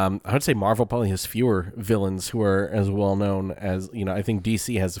 I would say Marvel probably has fewer villains who are as well known as, I think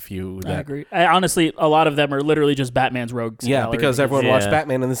DC has a few. I agree. Honestly, a lot of them are literally just Batman's rogues. Yeah, because everyone watched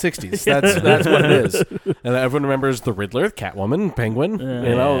Batman in the 60s. That's what it is. And everyone remembers the Riddler, Catwoman, Penguin.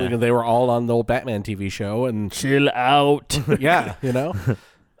 They were all on the old Batman TV show. And chill out. Yeah,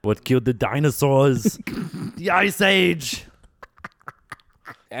 What killed the dinosaurs? The Ice Age.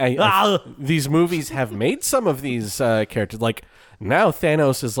 These movies have made some of these characters now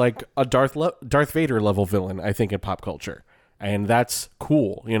Thanos is like a Darth Vader level villain, I think, in pop culture. And that's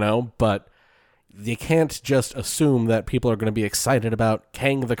cool, but you can't just assume that people are going to be excited about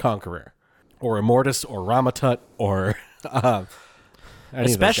Kang the Conqueror or Immortus or Ramatut or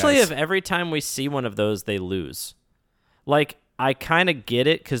especially if every time we see one of those, they lose. I kind of get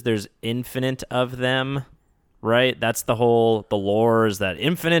it because there's infinite of them, right? That's the lore is that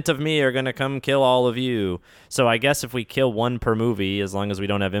infinite of me are going to come kill all of you. So I guess if we kill one per movie, as long as we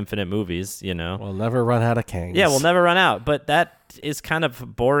don't have infinite movies, We'll never run out of Kangs. Yeah, we'll never run out. But that is kind of a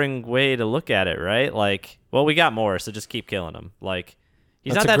boring way to look at it, right? We got more, so just keep killing them.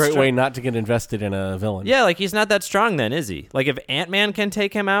 He's That's not a great way not to get invested in a villain. Yeah, he's not that strong then, is he? If Ant-Man can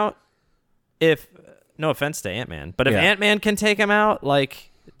take him out, no offense to Ant-Man, but if Ant-Man can take him out,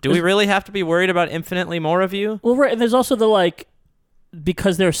 do we really have to be worried about infinitely more of you? Well, right, and there's also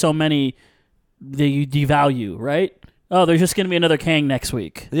because there are so many, you devalue, right? Oh, there's just going to be another Kang next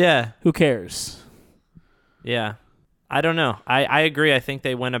week. Yeah. Who cares? Yeah. I don't know. I agree. I think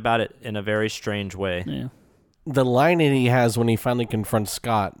they went about it in a very strange way. Yeah. The line that he has when he finally confronts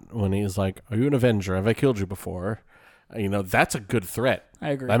Scott, when he's like, "Are you an Avenger? Have I killed you before?" That's a good threat. I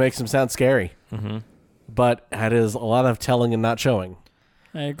agree. That makes him sound scary. Mm-hmm. But that is a lot of telling and not showing.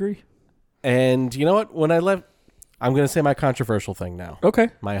 I agree. And you know what? When I left, I'm going to say my controversial thing now. Okay.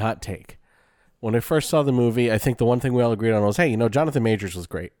 My hot take. When I first saw the movie, I think the one thing we all agreed on was, hey, Jonathan Majors was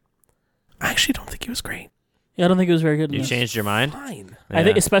great. I actually don't think he was great. Yeah, I don't think it was very good. You changed your mind? Fine. Yeah. I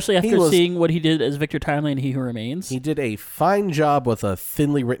think especially after seeing what he did as Victor Timely in He Who Remains. He did a fine job with a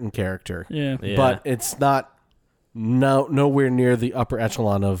thinly written character. Yeah. But it's nowhere near the upper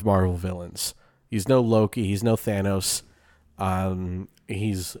echelon of Marvel villains. He's no Loki. He's no Thanos.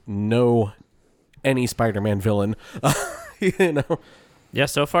 He's no any Spider-Man villain. Yeah,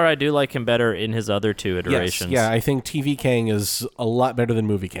 so far I do like him better in his other two iterations. Yes, yeah, I think TV Kang is a lot better than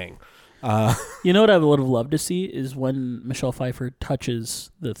movie Kang. You know what I would have loved to see is when Michelle Pfeiffer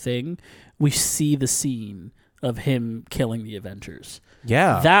touches the thing, we see the scene of him killing the Avengers.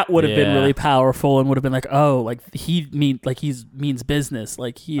 Yeah. That would have been really powerful and would have been he means business.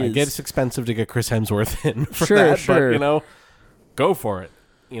 He is. I get it's expensive to get Chris Hemsworth in for sure, that, sure. But, go for it.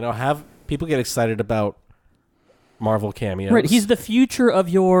 Have people get excited about Marvel cameos. Right, he's the future of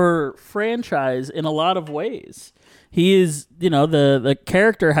your franchise in a lot of ways. He is, the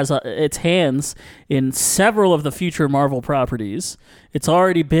character has its hands in several of the future Marvel properties. It's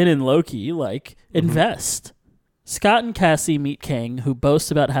already been in Loki. Invest. Scott and Cassie meet Kang, who boasts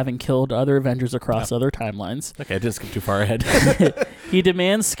about having killed other Avengers across other timelines. Okay, I didn't skip too far ahead. He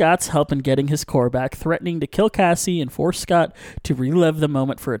demands Scott's help in getting his core back, threatening to kill Cassie and force Scott to relive the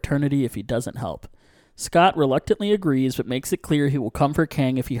moment for eternity if he doesn't help. Scott reluctantly agrees, but makes it clear he will come for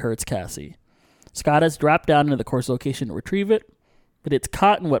Kang if he hurts Cassie. Scott has dropped down into the core's location to retrieve it, but it's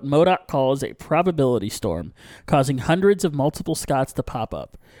caught in what MODOK calls a probability storm, causing hundreds of multiple Scotts to pop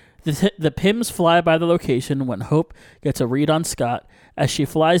up. The Pims fly by the location when Hope gets a read on Scott. As she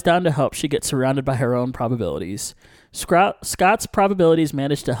flies down to help, she gets surrounded by her own probabilities. Scott's probabilities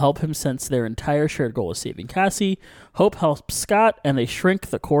manage to help him sense their entire shared goal of saving Cassie. Hope helps Scott, and they shrink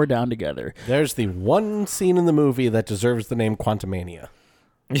the core down together. There's the one scene in the movie that deserves the name Quantumania.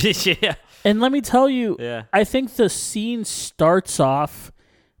 Yeah. And let me tell you, Yeah. I think the scene starts off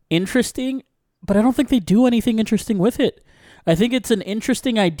interesting, but I don't think they do anything interesting with it. I think it's an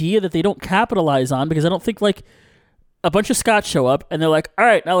interesting idea that they don't capitalize on, because I don't think, like, a bunch of Scots show up and they're like, all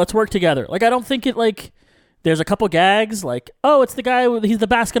right, now let's work together. Like, I don't think it, like, there's a couple gags like, oh, it's the guy, he's the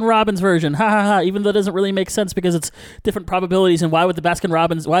Baskin Robbins version, ha ha ha, even though it doesn't really make sense because it's different probabilities. And why would the Baskin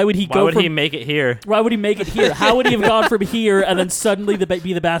Robbins, why would he make it here? Why would he make it here? How would he have gone from here and then suddenly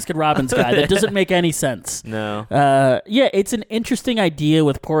be the Baskin Robbins guy? That doesn't make any sense. No. Yeah, it's an interesting idea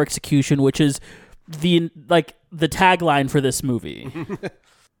with poor execution, which is the tagline for this movie.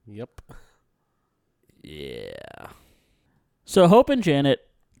 Yep. Yeah. So Hope and Janet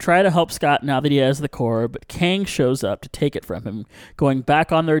try to help Scott now that he has the core, but Kang shows up to take it from him, going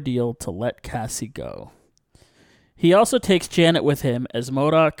back on their deal to let Cassie go. He also takes Janet with him as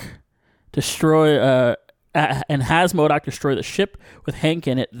MODOK has MODOK destroy the ship with Hank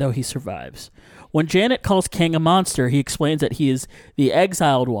in it, though he survives. When Janet calls Kang a monster, he explains that he is the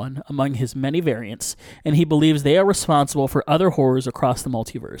exiled one among his many variants, and he believes they are responsible for other horrors across the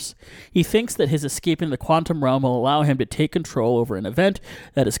multiverse. He thinks that his escaping the quantum realm will allow him to take control over an event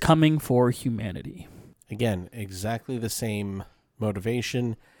that is coming for humanity. Again, exactly the same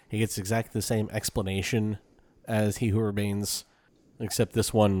motivation. He gets exactly the same explanation as He Who Remains, except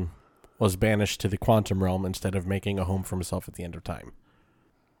this one was banished to the quantum realm instead of making a home for himself at the end of time.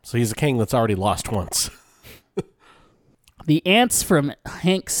 So he's a king that's already lost once. The ants from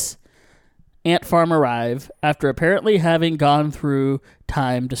Hank's ant farm arrive after apparently having gone through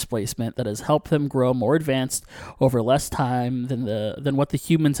time displacement that has helped them grow more advanced over less time than what the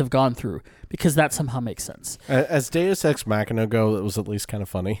humans have gone through, because that somehow makes sense. As Deus Ex Machina go, it was at least kind of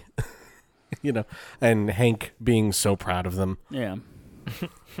funny. And Hank being so proud of them. Yeah.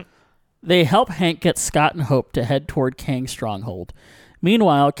 They help Hank get Scott and Hope to head toward Kang's stronghold.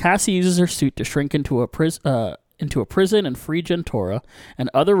 Meanwhile, Cassie uses her suit to shrink into a prison and free Gentora and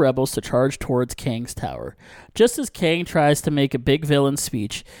other rebels to charge towards Kang's tower. Just as Kang tries to make a big villain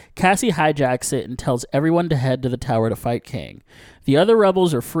speech, Cassie hijacks it and tells everyone to head to the tower to fight Kang. The other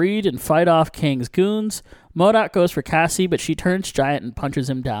rebels are freed and fight off Kang's goons. MODOK goes for Cassie, but she turns giant and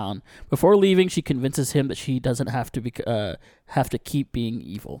punches him down. Before leaving, she convinces him that she doesn't have to keep being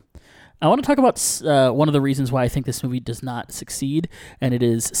evil. I want to talk about one of the reasons why I think this movie does not succeed, and it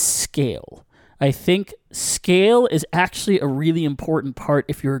is scale. I think scale is actually a really important part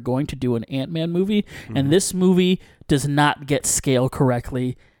if you're going to do an Ant-Man movie, and this movie does not get scale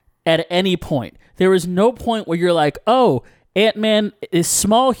correctly at any point. There is no point where you're like, oh, Ant-Man is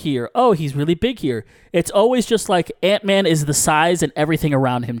small here. Oh, he's really big here. It's always just like Ant-Man is the size and everything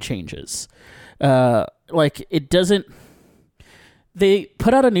around him changes. It doesn't... They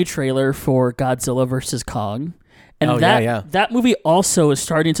put out a new trailer for Godzilla vs. Kong, and that movie also is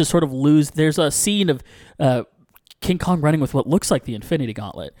starting to sort of lose. There's a scene of King Kong running with what looks like the Infinity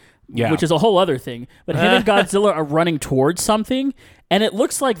Gauntlet, which is a whole other thing. But him and Godzilla are running towards something, and it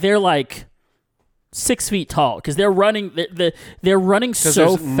looks like they're like 6 feet tall because they're running. They're running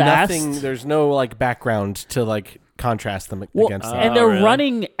so fast. There's no like background to like contrast them against them. And they're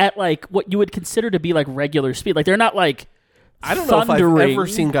running at like what you would consider to be like regular speed. Like they're not like. I don't know if I've ever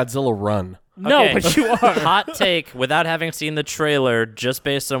seen Godzilla run. No, okay. but you are. Hot take, without having seen the trailer, just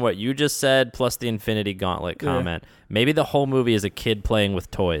based on what you just said, plus the Infinity Gauntlet comment. Maybe the whole movie is a kid playing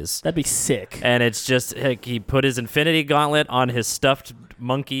with toys. That'd be sick. And it's just, like, he put his Infinity Gauntlet on his stuffed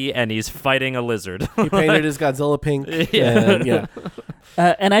monkey, and he's fighting a lizard. He painted his Godzilla pink.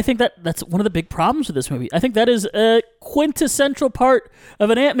 And I think that's one of the big problems with this movie. I think that is a quintessential part of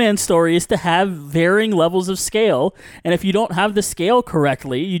an Ant-Man story is to have varying levels of scale. And if you don't have the scale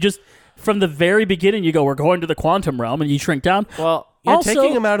correctly, you just, from the very beginning, you go, we're going to the quantum realm, and you shrink down. Well,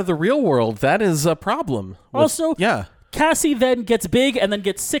 taking him out of the real world, that is a problem. Cassie then gets big and then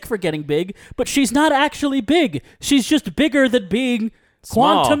gets sick for getting big, but she's not actually big. She's just bigger than being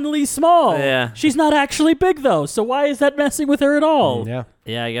quantumly small. Yeah. She's not actually big, though, so why is that messing with her at all?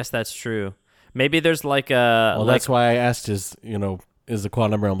 Yeah, I guess that's true. Maybe there's like a... Well, that's why I asked is the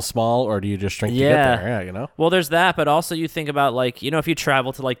quantum realm small, or do you just shrink to get there? Yeah, Well, there's that, but also you think about, like, if you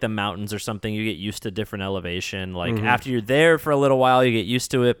travel to, like, the mountains or something, you get used to different elevation. Like, after you're there for a little while, you get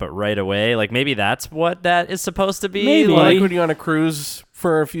used to it, but right away, like, maybe that's what that is supposed to be. Maybe. Like when you're on a cruise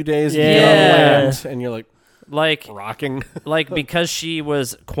for a few days, and you get on land, and you're like... Like rocking. like because she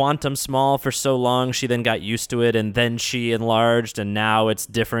was quantum small for so long, she then got used to it, and then she enlarged, and now it's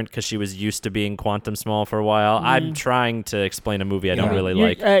different because she was used to being quantum small for a while. I'm trying to explain a movie I don't really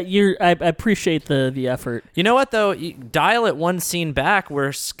like. I appreciate the effort. You know what though? You dial it one scene back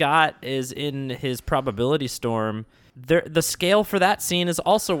where Scott is in his probability storm. The scale for that scene is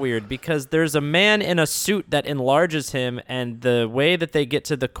also weird because there's a man in a suit that enlarges him, and the way that they get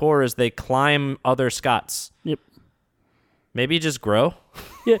to the core is they climb other Scotts. Yep. Maybe just grow.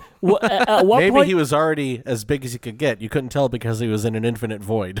 Yeah. Well, at what Maybe point, he was already as big as he could get. You couldn't tell because he was in an infinite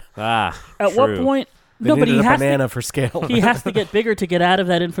void. At At what point? They No, but needed he a has banana to, for scale. he has to get bigger to get out of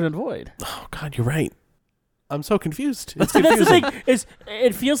that infinite void. Oh God, you're right. I'm so confused. It's That's the confusing. thing. Is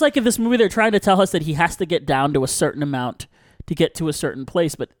it feels like in this movie they're trying to tell us that he has to get down to a certain amount to get to a certain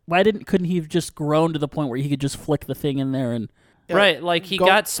place, but couldn't he have just grown to the point where he could just flick the thing in there and Right, like he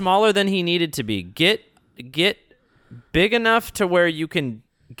got smaller than he needed to be. Get big enough to where you can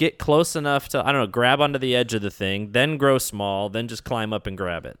get close enough to, I don't know, grab onto the edge of the thing, then grow small, then just climb up and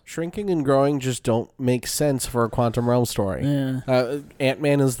grab it. Shrinking and growing just don't make sense for a Quantum Realm story. Yeah.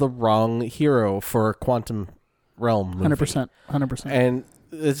 Ant-Man is the wrong hero for a Quantum Realm movie. 100%. And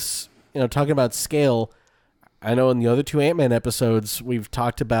it's, talking about scale, I know in the other two Ant-Man episodes, we've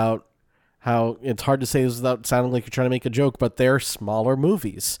talked about how it's hard to say this without sounding like you're trying to make a joke, but they're smaller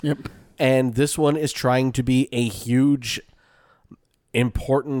movies. Yep. And this one is trying to be a huge,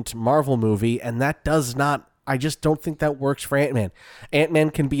 important Marvel movie, and that does not, I just don't think that works for Ant-Man.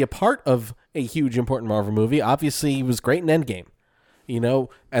 Ant-Man can be a part of a huge, important Marvel movie. Obviously, he was great in Endgame.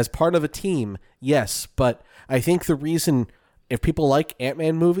 As part of a team, yes, but I think the reason, if people like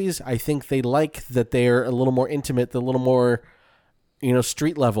Ant-Man movies, I think they like that they're a little more intimate, a little more,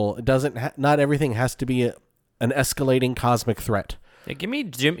 street level. It doesn't, not everything has to be an escalating cosmic threat. Yeah, give me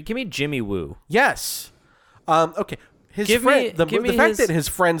Jimmy Woo. Yes. Okay. The me fact his- that his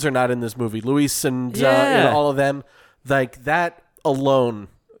friends are not in this movie, Luis and Yeah. all of them, like that alone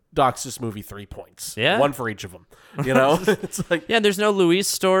docks this movie 3 points. Yeah. One for each of them. It's like, Yeah, there's no Luis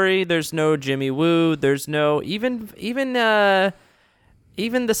story. There's no Jimmy Woo. There's no even the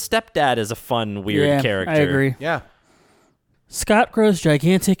stepdad is a fun, weird character. I agree. yeah. Scott grows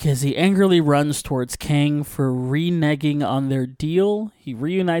gigantic as he angrily runs towards Kang for reneging on their deal. He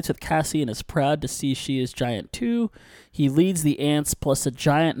reunites with Cassie and is proud to see she is giant too. He leads the ants plus a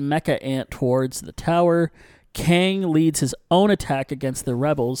giant mecha ant towards the tower. Kang leads his own attack against the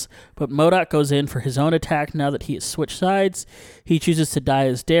rebels, but MODOK goes in for his own attack now that he has switched sides. He chooses to die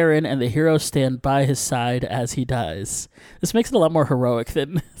as Darren, and the heroes stand by his side as he dies. This makes it a lot more heroic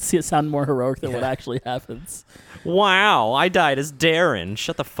than sound more heroic than what actually happens. Wow, I died as Darren.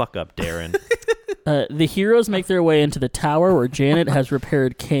 Shut the fuck up, Darren. The heroes make their way into the tower where Janet has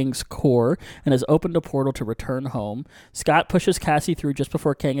repaired Kang's core and has opened a portal to return home. Scott pushes Cassie through just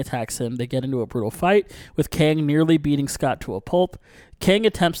before Kang attacks him. They get into a brutal fight, with Kang nearly beating Scott to a pulp. Kang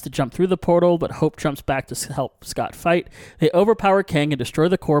attempts to jump through the portal, but Hope jumps back to help Scott fight. They overpower Kang and destroy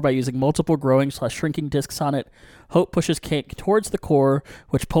the core by using multiple growing/shrinking discs on it. Hope pushes Kang towards the core,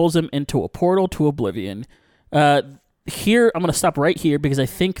 which pulls him into a portal to oblivion. Here, I'm going to stop right here because I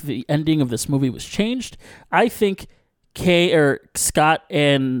think the ending of this movie was changed. I think Scott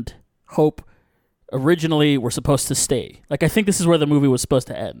and Hope originally were supposed to stay. Like, I think this is where the movie was supposed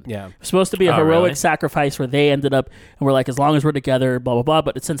to end. Yeah. It was supposed to be a Oh, heroic really? sacrifice where they ended up, and we're like, as long as we're together, blah, blah, blah.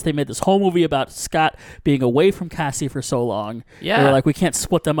 But since they made this whole movie about Scott being away from Cassie for so long, they were like, we can't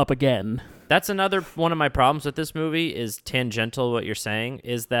split them up again. That's another one of my problems with this movie is tangential to what you're saying,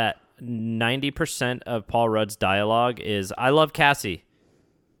 is that 90% of Paul Rudd's dialogue is, I love Cassie.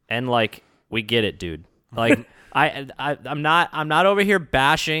 And like, we get it, dude. Like, I'm not over here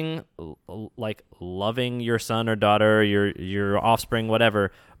bashing like loving your son or daughter, your offspring,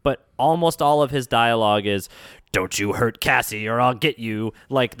 whatever. But almost all of his dialogue is, "Don't you hurt Cassie or I'll get you."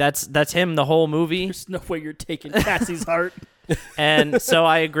 Like that's him the whole movie. There's no way you're taking Cassie's heart. And so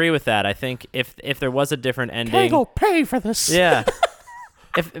I agree with that. I think if there was a different ending, Kang will pay for this. yeah.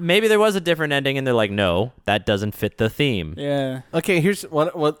 If maybe there was a different ending and they're like, no, that doesn't fit the theme. Yeah. Okay, here's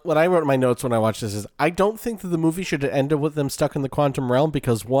what I wrote in my notes when I watched this is I don't think that the movie should have ended with them stuck in the quantum realm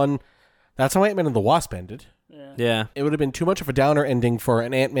because one, that's how Ant-Man and the Wasp ended. Yeah. It would have been too much of a downer ending for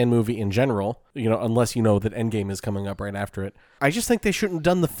an Ant-Man movie in general, unless you know that Endgame is coming up right after it. I just think they shouldn't have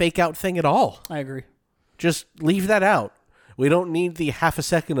done the fake out thing at all. I agree. Just leave that out. We don't need the half a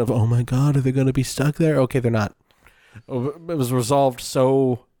second of, oh my God, are they going to be stuck there? Okay, they're not. It was resolved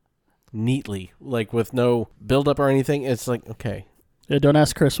so neatly, like with no build-up or anything. It's like, okay. Yeah, don't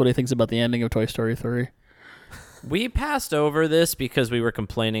ask Chris what he thinks about the ending of Toy Story 3. We passed over this because we were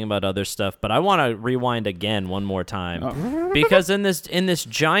complaining about other stuff, but I want to rewind again one more time because in this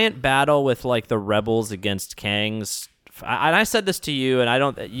giant battle with like the rebels against Kang's, and I said this to you,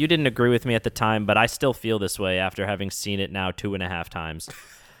 and you didn't agree with me at the time, but I still feel this way after having seen it now 2.5 times.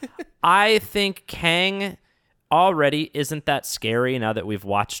 I think Kang already isn't that scary now that we've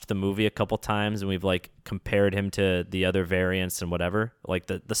watched the movie a couple times and we've like compared him to the other variants and whatever, like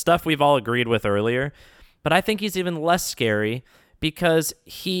the stuff we've all agreed with earlier. But I think he's even less scary because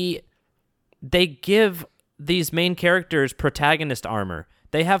they give these main characters protagonist armor.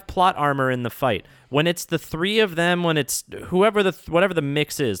 They have plot armor in the fight. When it's the three of them, when it's whatever the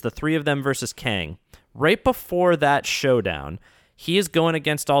mix is, the three of them versus Kang, right before that showdown, he is going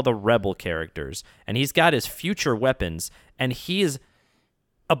against all the rebel characters, and he's got his future weapons, and he is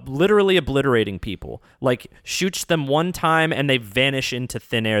literally obliterating people. Like, shoots them one time, and they vanish into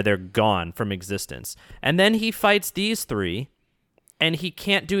thin air. They're gone from existence. And then he fights these three, and he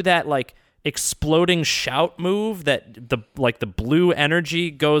can't do that, like, exploding shout move that the blue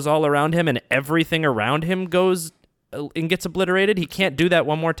energy goes all around him, and everything around him goes and gets obliterated. He can't do that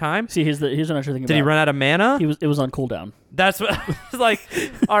one more time. See, here's another thing. Did he run out of mana? It was on cooldown. That's what like.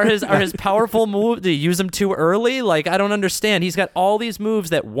 Are his powerful moves? Did he use them too early? Like, I don't understand. He's got all these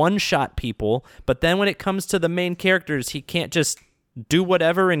moves that one shot people, but then when it comes to the main characters, he can't just do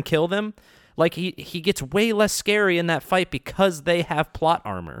whatever and kill them. Like he gets way less scary in that fight because they have plot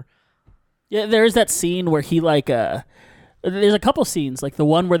armor. Yeah, there's that scene where he like there's a couple scenes, like the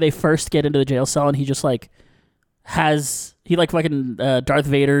one where they first get into the jail cell and he just like fucking Darth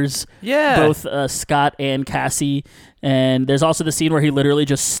Vader's both Scott and Cassie, and there's also the scene where he literally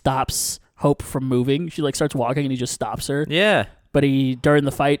just stops Hope from moving. She like starts walking and he just stops her. Yeah. But he, during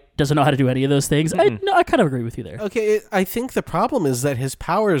the fight, doesn't know how to do any of those things. I kind of agree with you there. Okay, I think the problem is that his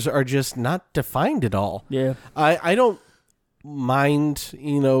powers are just not defined at all. Yeah. I don't mind,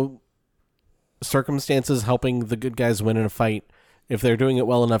 circumstances helping the good guys win in a fight. If they're doing it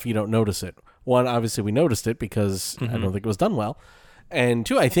well enough, you don't notice it. One, obviously we noticed it because I don't think it was done well. And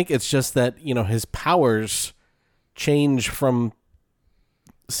two, I think it's just that, his powers change from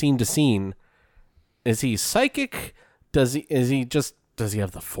scene to scene. Is he psychic? Does he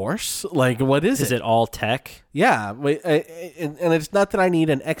have the Force? Like, what is it? Is it all tech? Yeah. And it's not that I need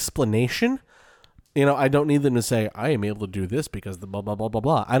an explanation. I don't need them to say, I am able to do this because the blah, blah, blah, blah,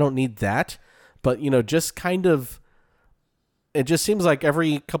 blah. I don't need that. But, just kind of, it just seems like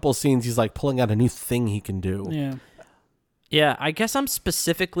every couple of scenes he's like pulling out a new thing he can do. Yeah. Yeah, I guess I'm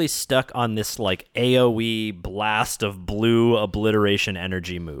specifically stuck on this like AoE blast of blue obliteration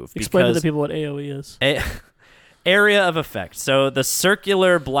energy move. Explain to the people what AoE is. Area of effect. So the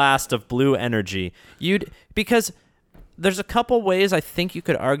circular blast of blue energy. Because there's a couple ways I think you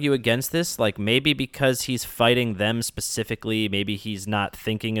could argue against this. Like maybe because he's fighting them specifically, maybe he's not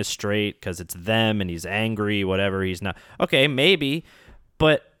thinking as straight because it's them and he's angry, whatever. He's not. Okay, maybe,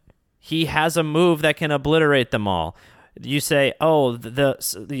 but he has a move that can obliterate them all. You say, oh,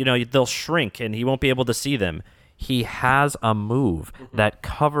 they'll shrink and he won't be able to see them. He has a move that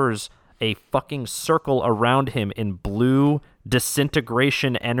covers a fucking circle around him in blue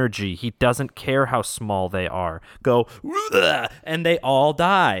disintegration energy. He doesn't care how small they are. Go, and they all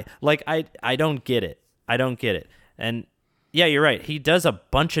die. Like, I don't get it. I don't get it. And yeah, you're right. He does a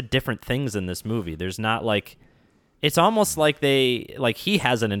bunch of different things in this movie. There's not like, it's almost like he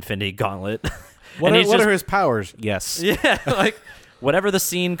has an infinity gauntlet. What are his powers? Yes. Yeah, like whatever the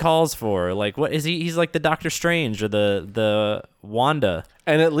scene calls for. Like, what is he? He's like the Doctor Strange or the Wanda.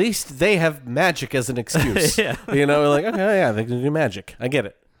 And at least they have magic as an excuse. Yeah. Like, okay, yeah, they can do magic. I get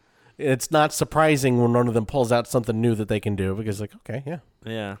it. It's not surprising when one of them pulls out something new that they can do because, like, okay, yeah.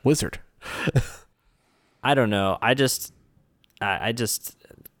 Yeah. Wizard. I don't know. I just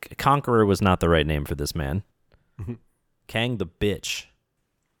Conqueror was not the right name for this man. Kang the bitch.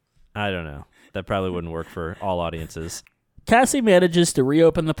 I don't know. That probably wouldn't work for all audiences. Cassie manages to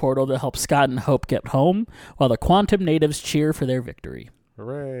reopen the portal to help Scott and Hope get home, while the Quantum natives cheer for their victory.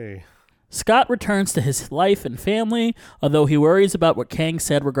 Hooray. Scott returns to his life and family, although he worries about what Kang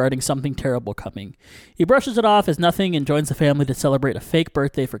said regarding something terrible coming. He brushes it off as nothing and joins the family to celebrate a fake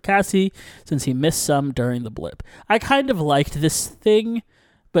birthday for Cassie, since he missed some during the blip. I kind of liked this thing,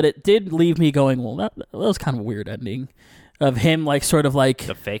 but it did leave me going, well, that was kind of a weird ending. Of him, like, sort of like...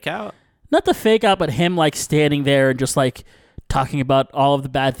 The fake out? Not the fake out, but him, like, standing there and just, like, talking about all of the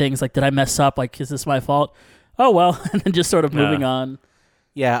bad things. Like, did I mess up? Like, is this my fault? Oh, well. And then just sort of moving on.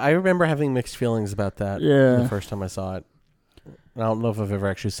 Yeah, I remember having mixed feelings about that the first time I saw it. I don't know if I've ever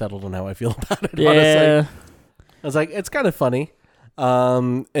actually settled on how I feel about it, honestly. I was like, it's kind of funny.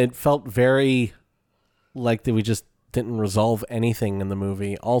 It felt very like that we just didn't resolve anything in the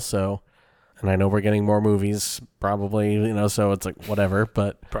movie also. And I know we're getting more movies, probably, so it's like, whatever,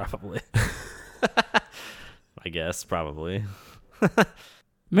 but... Probably. I guess, probably.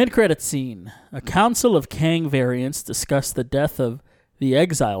 Mid-credit scene. A council of Kang variants discuss the death of the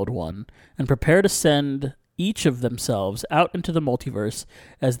Exiled One and prepare to send each of themselves out into the multiverse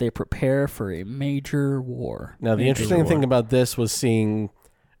as they prepare for a major war. Now, the interesting thing about this was seeing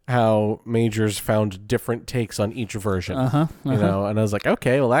how Majors found different takes on each version. You know, and I was like,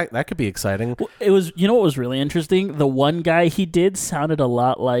 okay, well, that could be exciting. Well, it was, what was really interesting? The one guy he did sounded a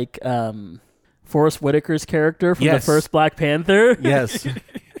lot like Forrest Whitaker's character from the first Black Panther. Yes.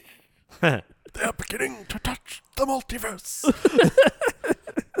 They're beginning to touch the multiverse.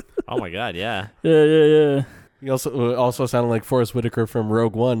 Oh my God, yeah. Yeah. He also sounded like Forrest Whitaker from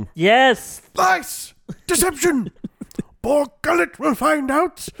Rogue One. Yes. Lies! Deception! Poor Gullet will find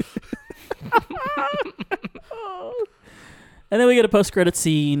out. And then we get a post-credit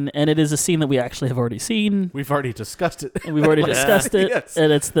scene, and it is a scene that we actually have already seen. We've already discussed it. And we've already discussed it. Yes.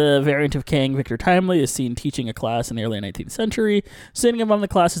 And it's the variant of Kang. Victor Timely is seen teaching a class in the early 19th century. Sitting among the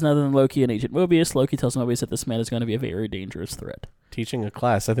class is none other than Loki and Agent Mobius. Loki tells Mobius that this man is going to be a very dangerous threat. Teaching a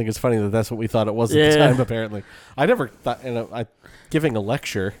class. I think it's funny that that's what we thought it was at the time, apparently. I never thought, giving a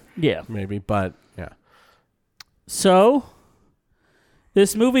lecture. Yeah. Maybe, but yeah. So,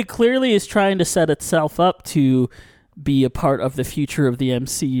 this movie clearly is trying to set itself up to be a part of the future of the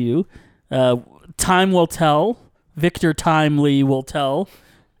MCU. Time will tell. Victor Timely will tell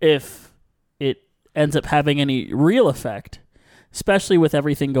if it ends up having any real effect, especially with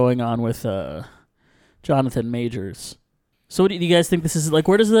everything going on with Jonathan Majors. So, what do you guys think this is like?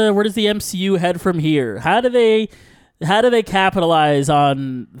 Where does the MCU head from here? How do they capitalize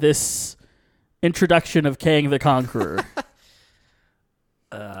on this introduction of Kang the Conqueror?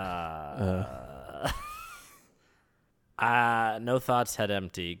 No thoughts, head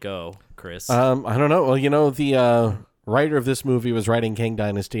empty. Go, Chris. I don't know. Well, the writer of this movie was writing Kang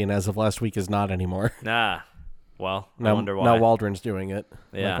Dynasty, and as of last week is not anymore. Nah. Well, I now, wonder why. Now Waldron's doing it.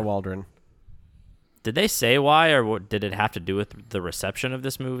 Yeah. Michael Waldron. Did they say why, or did it have to do with the reception of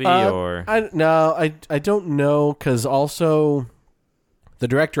this movie? Or I don't know, because also the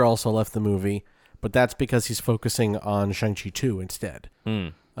director also left the movie, but that's because he's focusing on Shang-Chi 2 instead.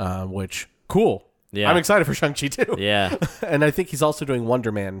 Which, cool. Yeah. I'm excited for Shang-Chi 2. Yeah. And I think he's also doing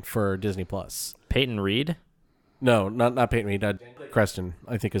Wonder Man for Disney+. Peyton Reed? No, not Peyton Reed. Creston,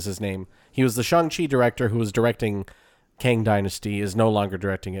 I think is his name. He was the Shang-Chi director who was directing Kang Dynasty, is no longer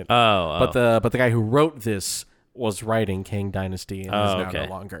directing it. But the guy who wrote this was writing Kang Dynasty and is now no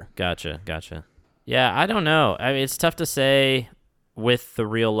longer. Gotcha. Yeah, I don't know. I mean, it's tough to say with the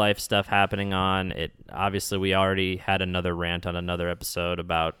real life stuff happening on it. Obviously, we already had another rant on another episode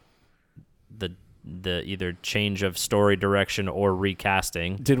about the either change of story direction or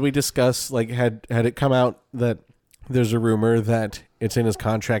recasting. Did we discuss, like, had it come out that there's a rumor that it's in his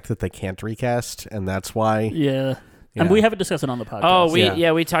contract that they can't recast, and that's why? Yeah. And we haven't discussed it on the podcast.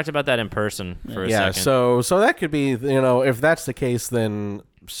 Oh, we talked about that in person for a second. So that could be, if that's the case, then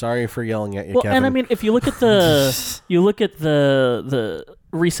sorry for yelling at you, Kevin. And I mean, if you look at the the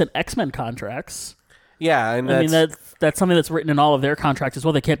recent X-Men contracts. Yeah, and that's something that's written in all of their contracts as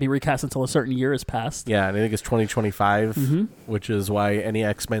well. They can't be recast until a certain year has passed. Yeah, and I think it's 2025, which is why any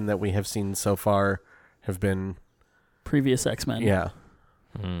X-Men that we have seen so far have been previous X-Men. Yeah.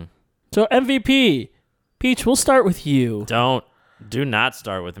 So MVP, Peach, we'll start with you. Do not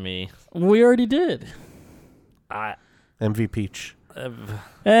start with me. We already did. MV Peach.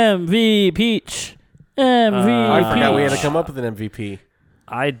 MV Peach. MV. I forgot we had to come up with an MVP.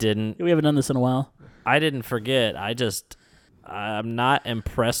 I didn't. We haven't done this in a while. I didn't forget. I'm not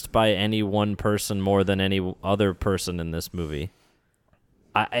impressed by any one person more than any other person in this movie.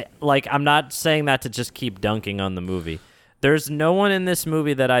 I'm not saying that to just keep dunking on the movie. There's no one in this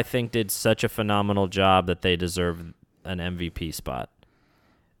movie that I think did such a phenomenal job that they deserve an MVP spot.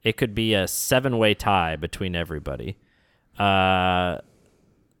 It could be a 7-way tie between everybody. There's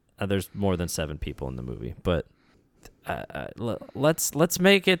more than 7 people in the movie, but let's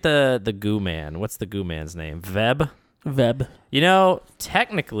make it the Goo Man. What's the Goo Man's name? Veb.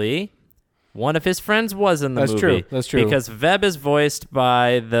 Technically, one of his friends was in the movie. That's true. Because Veb is voiced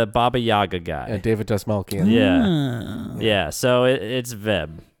by the Baba Yaga guy. David Dastmalchian. Yeah. So it's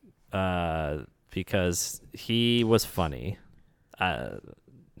Veb, because he was funny. I'm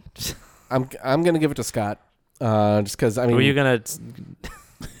gonna give it to Scott, just because I mean. Who are you gonna?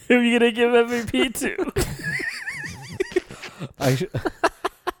 Who are you gonna give MVP to?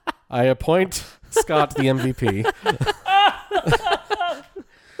 I appoint Scott the MVP.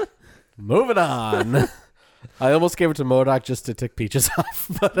 Moving on. I almost gave it to MODOK just to tick Peaches off.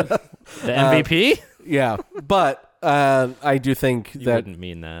 But, The MVP? yeah, but I do think You that wouldn't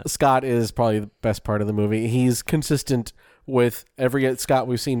mean that. Scott is probably the best part of the movie. He's consistent with every Scott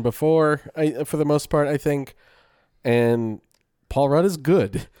we've seen before, for the most part, I think. And Paul Rudd is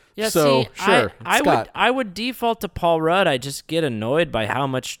good. Yeah, so, see, sure, Scott. I would default to Paul Rudd. I just get annoyed by how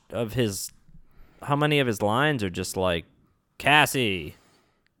many of his lines are just like, Cassie,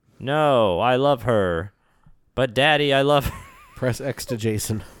 no, I love her, but Daddy, I love her. Press X to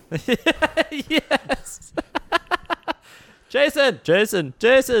Jason. Yes. Jason.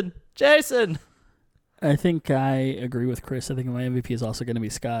 I think I agree with Chris. I think my MVP is also going to be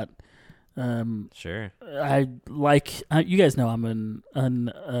Scott. Sure. You guys know I'm an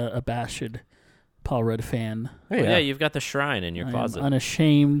unabashed Paul Rudd fan. Hey, Yeah, you've got the shrine in your closet. I'm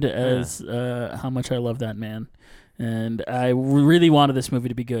unashamed as how much I love that man. And I really wanted this movie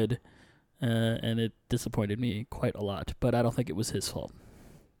to be good, and it disappointed me quite a lot. But I don't think it was his fault.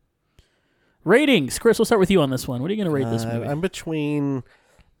 Ratings. Chris, we'll start with you on this one. What are you going to rate this movie? I'm between,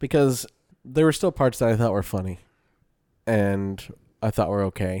 because there were still parts that I thought were funny and I thought were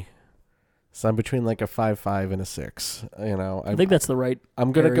okay. So I'm between like a 5.5 and a 6. You know, I think that's the right.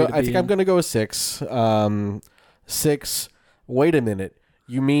 I'm gonna go. I think I'm going gonna go with 6. 6. Wait a minute.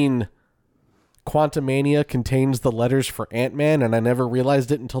 You mean Quantumania contains the letters for Ant-Man, and I never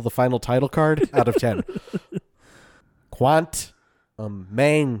realized it until the final title card? Out of 10.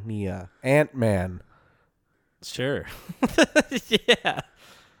 Quantumania, Ant-Man. Sure.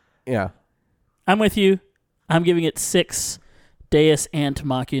 Yeah. I'm with you. I'm giving it 6 Deus Ant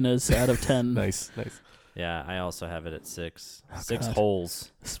Machinas out of 10. Nice. Yeah, I also have it at 6. Oh, 6 God.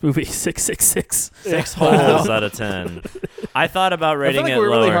 holes. This movie 666. 6 holes out of 10. I thought about I rating feel like it we're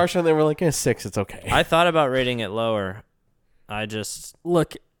lower. really harsh on there. We're like, 6, it's okay. I thought about rating it lower. I just...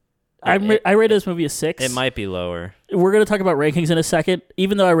 Look, I rated this movie a 6. It might be lower. We're going to talk about rankings in a second.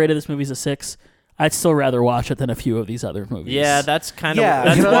 Even though I rated this movie as a 6, I'd still rather watch it than a few of these other movies. Yeah, that's kind of... Yeah,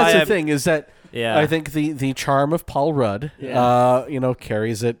 That's why that's the I- thing is that Yeah. I think the charm of Paul Rudd,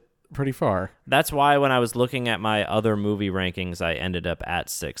 carries it pretty far. That's why when I was looking at my other movie rankings, I ended up at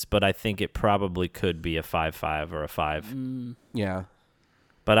 6. But I think it probably could be a 5.5 or a 5. Yeah.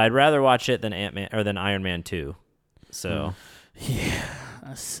 But I'd rather watch it than Ant-Man or than Iron Man 2. So...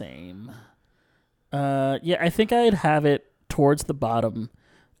 Yeah, same. I think I'd have it towards the bottom,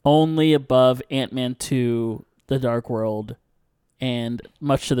 only above Ant-Man 2, The Dark World, and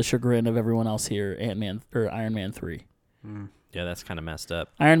much to the chagrin of everyone else here, Iron Man 3. Yeah, that's kind of messed up.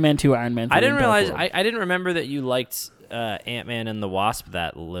 Iron Man 2, Iron Man 3. I didn't and Dark realize. World. I didn't remember that you liked Ant-Man and the Wasp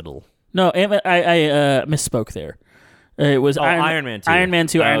that little. No, Ant-Man, I misspoke there. It was Iron Man 2. Iron Man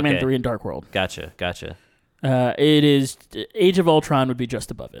 2, Oh, Iron Man okay. 3, and Dark World. Gotcha. It is Age of Ultron would be just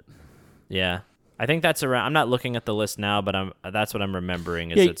above it. Yeah, I think that's around. I'm not looking at the list now, but that's what I'm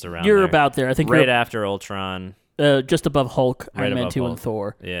remembering. Is Yeah, it's around. you're there. about there. I think right you're after Ultron. just above Hulk, Right Iron Man above 2, and Hulk.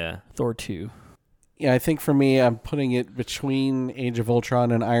 Thor. Yeah. Thor 2. Yeah, I think for me, I'm putting it between Age of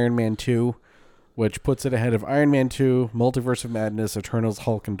Ultron and Iron Man 2, which puts it ahead of Iron Man 2, Multiverse of Madness, Eternals,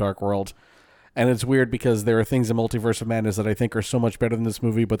 Hulk, and Dark World. And it's weird because there are things in Multiverse of Madness that I think are so much better than this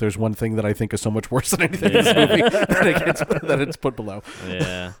movie, but there's one thing that I think is so much worse than anything in this movie that it's put below.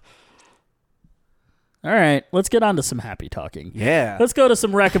 Yeah. All right, let's get on to some happy talking. Yeah. Let's go to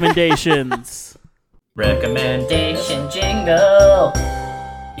some recommendations. Recommendation jingle.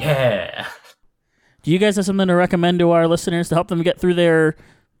 Yeah. Do you guys have something to recommend to our listeners to help them get through their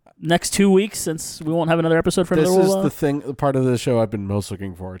next 2 weeks, since we won't have another episode for This another is while? the part of the show I've been most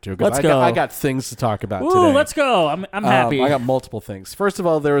looking forward to. 'Cause Let's go. I got things to talk about Ooh, today. let's go. I'm happy. I got multiple things. First of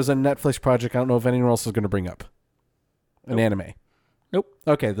all, there was a Netflix project I don't know if anyone else is going to bring up. An anime. Nope.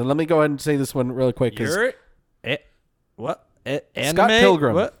 Okay, then let me go ahead and say this one really quick. What? Scott Anime?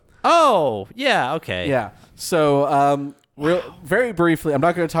 Pilgrim. What? Oh, yeah. Okay. Yeah. So, very briefly, I'm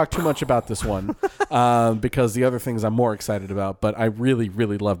not going to talk too much about this one because the other things I'm more excited about, but I really,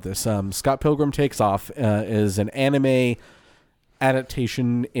 really love this. Scott Pilgrim Takes Off is an anime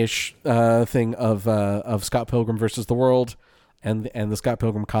adaptation-ish thing of Scott Pilgrim versus the World and the Scott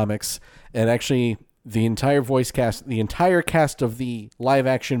Pilgrim comics. And actually, the entire cast of the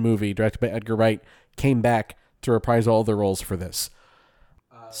live-action movie directed by Edgar Wright came back to reprise all their roles for this.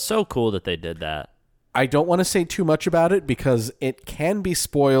 So cool that they did that. I don't want to say too much about it because it can be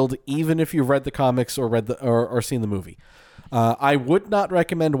spoiled even if you've read the comics or or seen the movie. I would not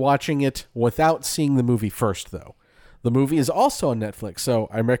recommend watching it without seeing the movie first, though. The movie is also on Netflix, so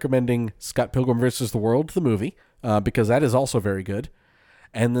I'm recommending Scott Pilgrim vs. the World, the movie, because that is also very good.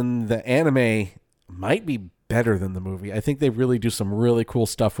 And then the anime might be better than the movie. I think they really do some really cool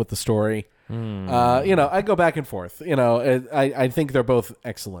stuff with the story. I go back and forth. I think they're both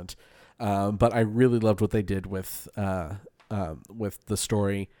excellent, but I really loved what they did with the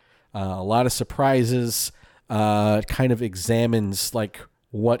story. A lot of surprises. Kind of examines like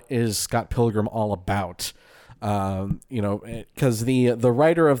what is Scott Pilgrim all about. Because the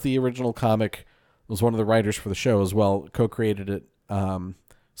writer of the original comic was one of the writers for the show as well, co-created it.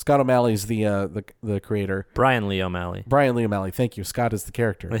 Scott O'Malley's the creator. Brian Lee O'Malley. Brian Lee O'Malley. Thank you. Scott is the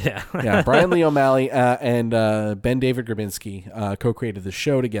character. Yeah. Yeah. Brian Lee O'Malley and Ben David Grabinski co-created the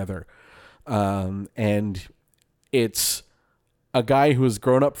show together. And it's a guy who has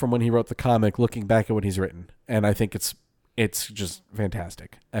grown up from when he wrote the comic looking back at what he's written. And I think it's just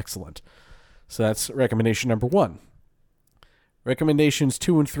fantastic. Excellent. So that's recommendation number 1. Recommendations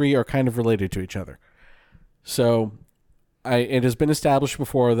 2 and 3 are kind of related to each other. So it has been established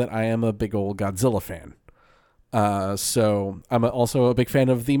before that I am a big old Godzilla fan. So I'm also a big fan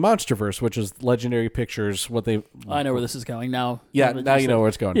of the MonsterVerse, which is Legendary Pictures. I know where this is going now. Yeah, now you know where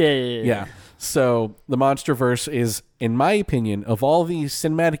it's going. Yeah. So the MonsterVerse is, in my opinion, of all the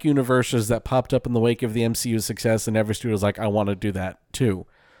cinematic universes that popped up in the wake of the MCU's success, and every studio's like, I want to do that too.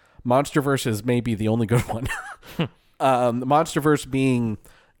 MonsterVerse is maybe the only good one. The MonsterVerse being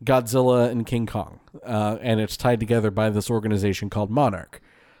Godzilla and King Kong, and it's tied together by this organization called Monarch,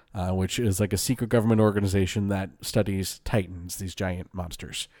 which is like a secret government organization that studies titans, these giant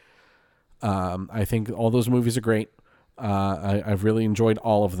monsters. I think all those movies are great. I've really enjoyed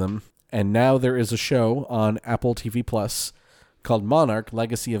all of them. And now there is a show on Apple TV Plus called Monarch: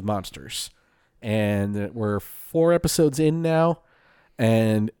 Legacy of Monsters. And we're 4 episodes in now,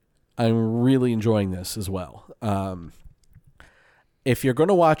 and I'm really enjoying this as well. If you're going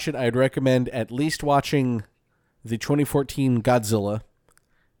to watch it, I'd recommend at least watching the 2014 Godzilla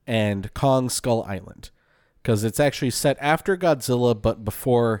and Kong Skull Island, because it's actually set after Godzilla but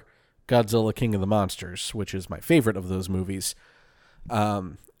before Godzilla King of the Monsters, which is my favorite of those movies.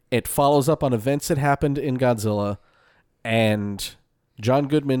 It follows up on events that happened in Godzilla, and John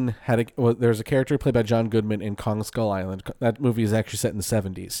Goodman there's a character played by John Goodman in Kong Skull Island. That movie is actually set in the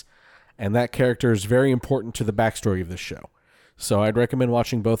 70s, and that character is very important to the backstory of this show. So I'd recommend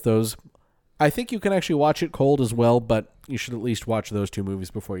watching both those. I think you can actually watch it cold as well, but you should at least watch those 2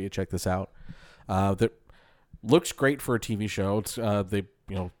 movies before you check this out. That looks great for a TV show. It's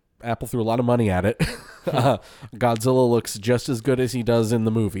Apple threw a lot of money at it. Godzilla looks just as good as he does in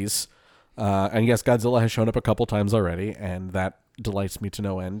the movies. And yes, Godzilla has shown up a couple times already, and that delights me to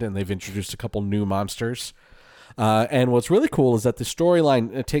no end. And they've introduced a couple new monsters. And what's really cool is that the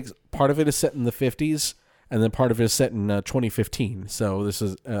storyline, part of it is set in the 50s, and then part of it is set in 2015. So this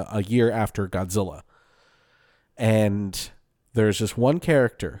is a year after Godzilla. And there's just one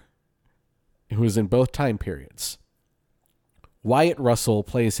character who is in both time periods. Wyatt Russell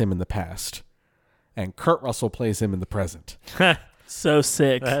plays him in the past, and Kurt Russell plays him in the present. So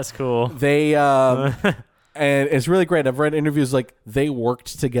sick. That's cool. They and it's really great. I've read interviews like they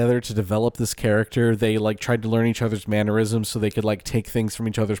worked together to develop this character. They like tried to learn each other's mannerisms so they could like take things from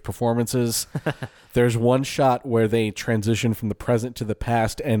each other's performances. There's one shot where they transition from the present to the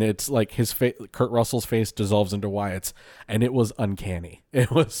past, and it's like Kurt Russell's face dissolves into Wyatt's, and it was uncanny.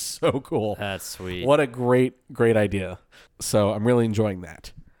 It was so cool. That's sweet. What a great idea. So I'm really enjoying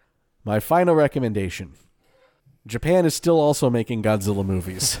that. My final recommendation. Japan is still also making Godzilla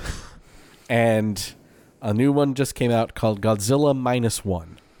movies. And a new one just came out called Godzilla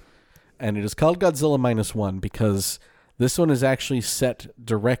 -1. And it is called Godzilla -1 because this one is actually set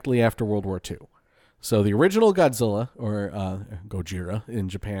directly after World War II. So the original Godzilla, or Gojira in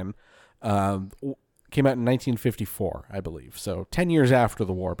Japan, came out in 1954, I believe. So 10 years after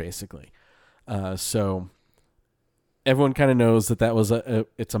the war, basically. So everyone kind of knows that was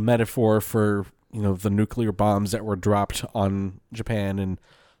it's a metaphor for, the nuclear bombs that were dropped on Japan and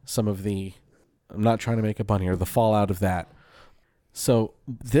some of the, I'm not trying to make a pun here, the fallout of that. So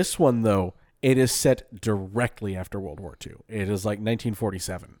this one, though, it is set directly after World War II. It is like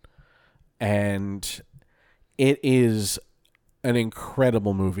 1947. And it is an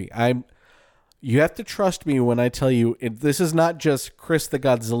incredible movie. You have to trust me when I tell you, this is not just Chris the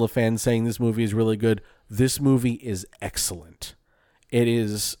Godzilla fan saying this movie is really good. This movie is excellent. It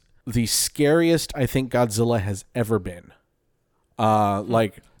is the scariest I think Godzilla has ever been.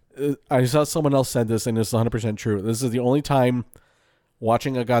 I saw someone else said this, and it's 100% true. This is the only time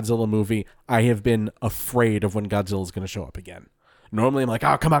watching a Godzilla movie I have been afraid of when Godzilla is going to show up again. Normally I'm like,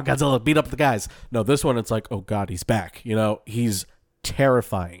 oh, come on, Godzilla, beat up the guys. No, this one it's like, oh, God, he's back. He's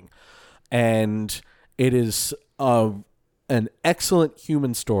terrifying. And it is an excellent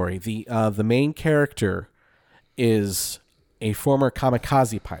human story. The main character is a former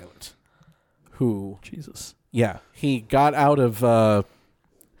kamikaze pilot. who... Jesus. Yeah, he got out of... the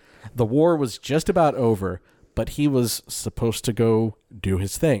war was just about over, but he was supposed to go do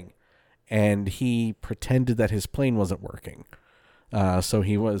his thing. And he pretended that his plane wasn't working. So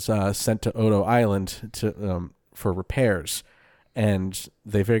he was sent to Odo Island for repairs. And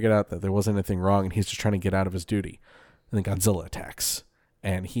they figured out that there wasn't anything wrong, and he's just trying to get out of his duty. And then Godzilla attacks.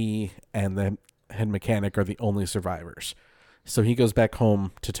 And he and the head mechanic are the only survivors. So he goes back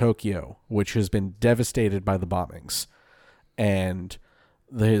home to Tokyo, which has been devastated by the bombings. And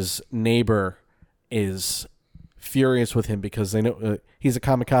his neighbor is furious with him because they know he's a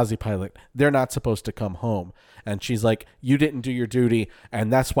kamikaze pilot. They're not supposed to come home. And she's like, you didn't do your duty,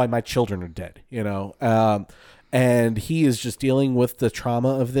 and that's why my children are dead, you know? And he is just dealing with the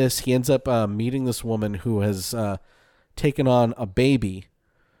trauma of this. He ends up meeting this woman who has taken on a baby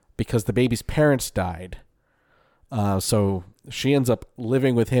because the baby's parents died. So she ends up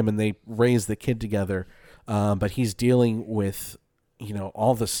living with him, and they raise the kid together. But he's dealing with, you know,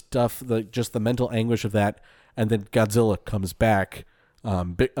 all the stuff, just the mental anguish of that. And then Godzilla comes back.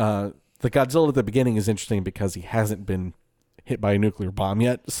 The Godzilla at the beginning is interesting because he hasn't been hit by a nuclear bomb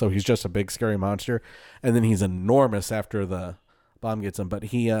yet, so he's just a big scary monster. And then he's enormous after the bomb gets him. But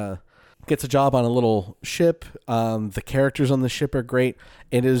he gets a job on a little ship. The characters on the ship are great.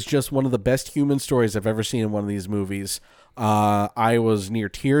 It is just one of the best human stories I've ever seen in one of these movies. I was near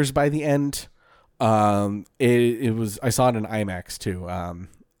tears by the end. It was. I saw it in IMAX too.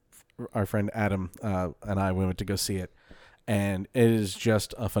 Our friend Adam and I went to go see it, and it is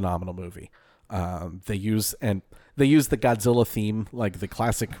just a phenomenal movie. They use the Godzilla theme, like the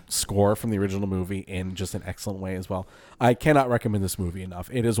classic score from the original movie, in just an excellent way as well. I cannot recommend this movie enough.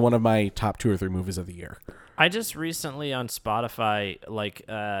 It is one of my top 2 or 3 movies of the year. I just recently on Spotify,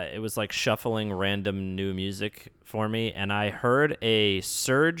 it was like shuffling random new music for me, and I heard a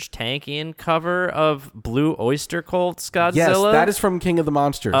Serge Tankian cover of Blue Oyster Cult's Godzilla. Yes, that is from King of the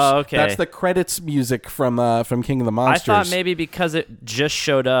Monsters. Oh, okay. That's the credits music from King of the Monsters. I thought maybe because it just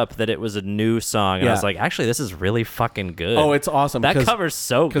showed up that it was a new song, and I was like, actually, this is really fucking good. Oh, it's awesome. That cover's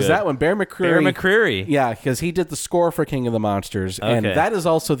so good. Because that one, Bear McCreary. Yeah, because he did the score for King of the Monsters, and that is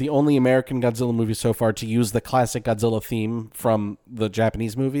also the only American Godzilla movie so far to use the classic Godzilla theme from the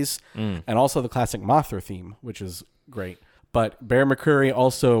Japanese movies, and also the classic Mothra theme, which is great. But Bear McCreary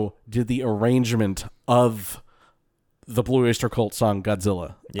also did the arrangement of the Blue Oyster Cult song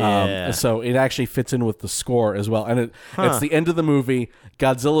Godzilla. Yeah. So it actually fits in with the score as well. And it's the end of the movie.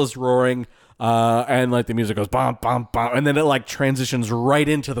 Godzilla's roaring, and like the music goes bum, bum, bum, and then it like transitions right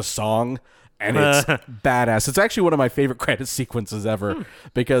into the song. And it's badass. It's actually one of my favorite credit sequences ever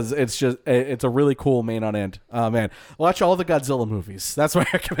because it's a really cool main on end. Man, watch all the Godzilla movies. That's my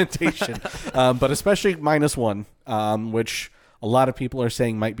recommendation. But especially -1, which a lot of people are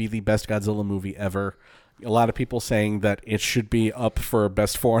saying might be the best Godzilla movie ever. A lot of people saying that it should be up for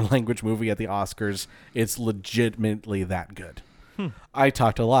best foreign language movie at the Oscars. It's legitimately that good. I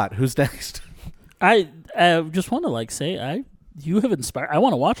talked a lot. Who's next? I just want to say you have inspired. I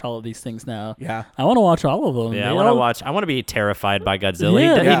want to watch all of these things now. Yeah. I want to watch all of them. Yeah, I want to be terrified by Godzilla.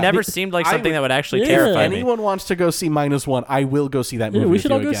 Yeah. He never seemed like something that would actually terrify me. If anyone wants to go see -1, I will go see that movie. We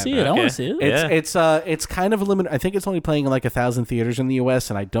should all go again. see it. I want to see it. It's kind of limited. I think it's only playing in like 1,000 theaters in the U.S.,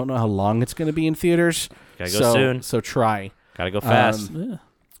 and I don't know how long it's going to be in theaters. Gotta go soon. So try. Gotta go fast.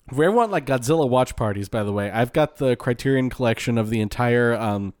 If we ever want like Godzilla watch parties, by the way, I've got the Criterion collection of the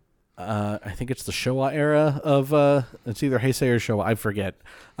entire I think it's the Showa era of it's either Heisei or Showa, I forget.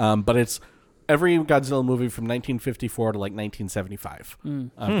 But it's every Godzilla movie from 1954 to like 1975.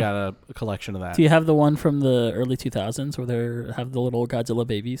 I've got a collection of that. Do you have the one from the early 2000s where they have the little Godzilla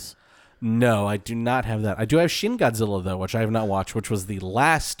babies? No, I do not have that. I do have Shin Godzilla though, which I have not watched, which was the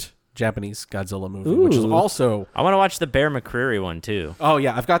last Japanese Godzilla movie, which is also... I want to watch the Bear McCreary one, too. Oh,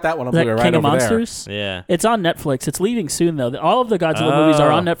 yeah. I've got that one. I'll put it right King of over Monsters? There. Yeah. It's on Netflix. It's leaving soon, though. All of the Godzilla movies are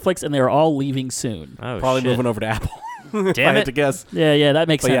on Netflix, and they're all leaving soon. Oh, Probably moving over to Apple. Damn I had to guess. Yeah, that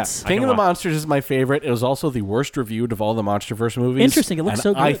makes sense. Yeah, King of the Monsters is my favorite. It was also the worst reviewed of all the MonsterVerse movies. Interesting. It looks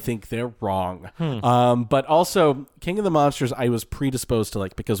so good. I think they're wrong. But also, King of the Monsters, I was predisposed to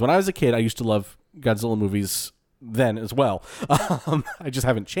like, because when I was a kid, I used to love Godzilla movies then as well. I just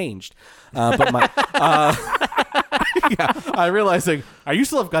haven't changed. But my, I realized like, I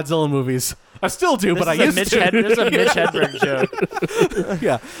used to love Godzilla movies. I still do, but I used to. There's a Mitch Hedberg joke.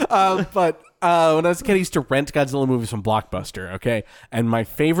 Yeah. But when I was a kid, I used to rent Godzilla movies from Blockbuster, okay? And my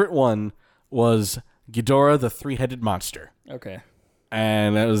favorite one was Ghidorah, the Three-Headed Monster. Okay.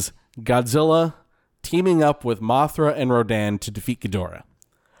 And it was Godzilla teaming up with Mothra and Rodan to defeat Ghidorah.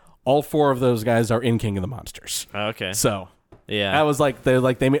 All 4 of those guys are in King of the Monsters. Okay. So Yeah. I was like,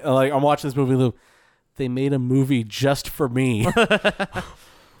 I'm watching this movie. They made a movie just for me.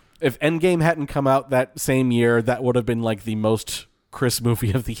 If Endgame hadn't come out that same year, that would have been like the most Chris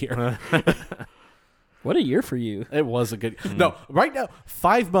movie of the year. What a year for you. It was a good... No, right now,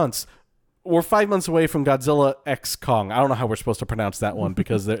 5 months. We're 5 months away from Godzilla X Kong. I don't know how we're supposed to pronounce that one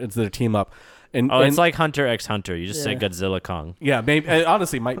because it's their team up. It's like Hunter x Hunter. You just say Godzilla Kong. Yeah, maybe. It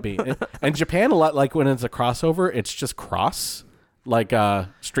honestly might be. And Japan, a lot like when it's a crossover, it's just cross. Like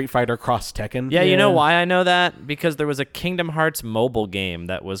Street Fighter cross Tekken. Yeah, you know why I know that? Because there was a Kingdom Hearts mobile game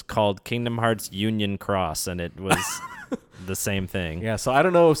that was called Kingdom Hearts Union Cross, and it was the same thing. Yeah, so I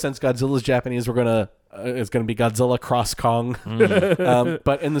don't know if since Godzilla's Japanese, it's gonna be Godzilla Cross Kong.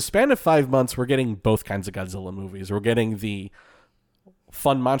 But in the span of 5 months, we're getting both kinds of Godzilla movies. We're getting the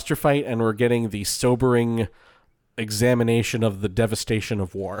fun monster fight, and we're getting the sobering examination of the devastation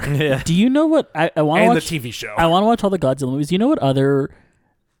of war. Yeah. Do you know what I want to watch? And the TV show. I want to watch all the Godzilla movies. You know what other...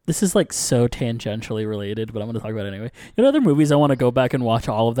 This is like so tangentially related, but I'm going to talk about it anyway. You know other movies I want to go back and watch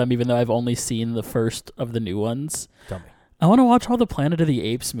all of them, even though I've only seen the first of the new ones? Tell me. I want to watch all the Planet of the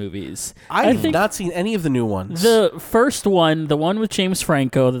Apes movies. I've not seen any of the new ones. The first one, the one with James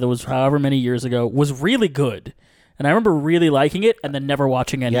Franco, that was however many years ago, was really good. And I remember really liking it and then never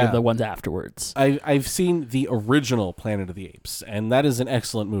watching any of the ones afterwards. I've seen the original Planet of the Apes, and that is an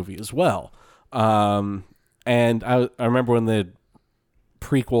excellent movie as well. And I remember when the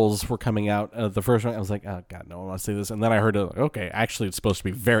prequels were coming out, the first one, I was like, oh, God, no one wants to see this. And then I heard, okay, actually, it's supposed to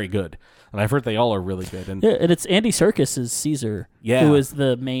be very good. And I've heard they all are really good. And and it's Andy Serkis as Caesar, who is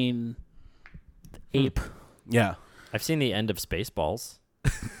the main ape. Yeah. I've seen the end of Spaceballs.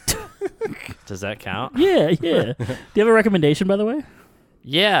 Does that count? Yeah. Do you have a recommendation, by the way?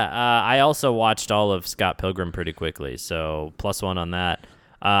 Yeah, I also watched all of Scott Pilgrim pretty quickly, so +1 on that.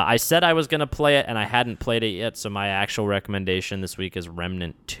 I said I was going to play it, and I hadn't played it yet, so my actual recommendation this week is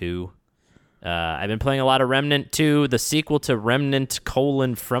Remnant 2. I've been playing a lot of Remnant 2, the sequel to Remnant: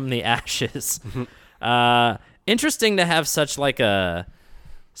 From the Ashes. Interesting to have such like a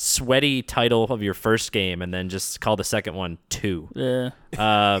sweaty title of your first game and then just call the second one 2. Yeah.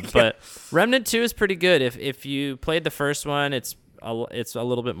 But Remnant 2 is pretty good. If you played the first one, it's a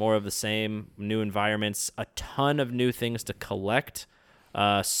little bit more of the same, new environments, a ton of new things to collect.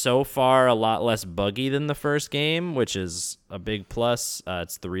 So far, a lot less buggy than the first game, which is a big plus.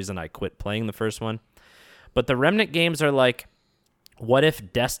 It's the reason I quit playing the first one. But the Remnant games are like, what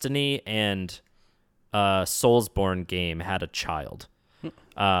if Destiny and Soulsborne game had a child?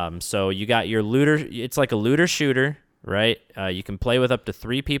 So you got your looter. It's like a looter shooter, right? You can play with up to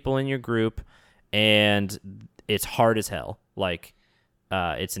 3 people in your group, and it's hard as hell. Like,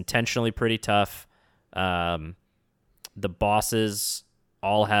 it's intentionally pretty tough. The bosses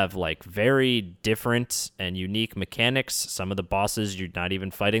all have like very different and unique mechanics. Some of the bosses, you're not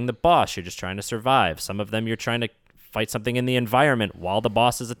even fighting the boss. You're just trying to survive. Some of them, you're trying to fight something in the environment while the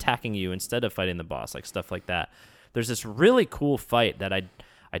boss is attacking you instead of fighting the boss, like stuff like that. There's this really cool fight that I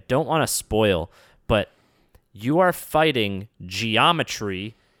don't want to spoil, but you are fighting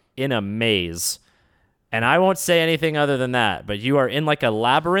geometry in a maze. And I won't say anything other than that, but you are in like a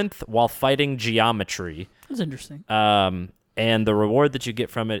labyrinth while fighting geometry. That's interesting. And the reward that you get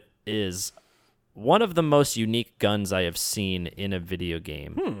from it is one of the most unique guns I have seen in a video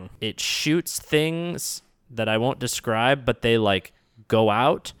game. It shoots things that I won't describe, but they like go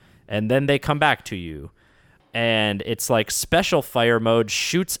out and then they come back to you. And it's like special fire mode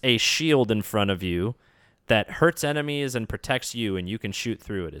shoots a shield in front of you that hurts enemies and protects you, and you can shoot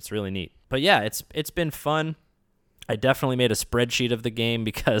through it. It's really neat. But yeah, it's been fun. I definitely made a spreadsheet of the game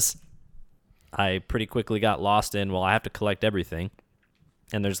because I pretty quickly got lost in, well, I have to collect everything.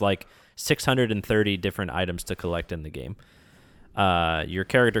 And there's like 630 different items to collect in the game. Your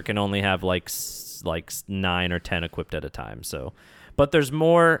character can only have like 9 or 10 equipped at a time. So, but there's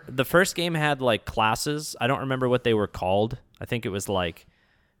more. The first game had like classes. I don't remember what they were called. I think it was like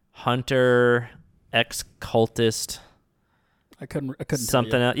Hunter, Ex-Cultist. I couldn't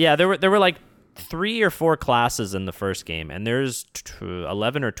something else. Yeah, there were like 3 or 4 classes in the first game, and there's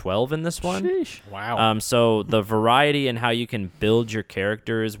 11 or 12 in this one. Sheesh. Wow. So the variety and how you can build your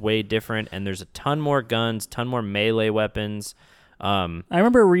character is way different, and there's a ton more guns, ton more melee weapons. I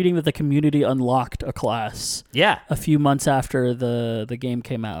remember reading that the community unlocked a class. Yeah. A few months after the game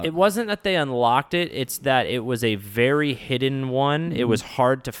came out. It wasn't that they unlocked it, it's that it was a very hidden one. Mm. It was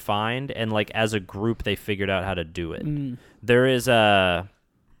hard to find, and like as a group they figured out how to do it. There is the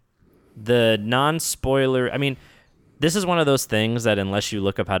non-spoiler, I mean, this is one of those things that unless you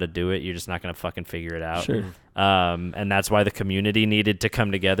look up how to do it, you're just not going to fucking figure it out. Sure. And that's why the community needed to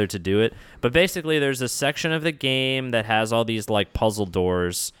come together to do it. But basically, there's a section of the game that has all these like puzzle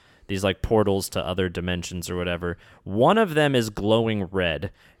doors, these like portals to other dimensions or whatever. One of them is glowing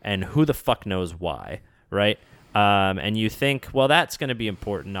red, and who the fuck knows why, right? And you think, well, that's going to be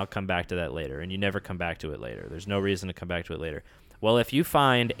important. I'll come back to that later. And you never come back to it later. There's no reason to come back to it later. Well, if you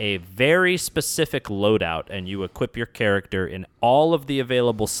find a very specific loadout and you equip your character in all of the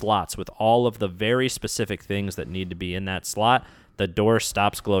available slots with all of the very specific things that need to be in that slot, the door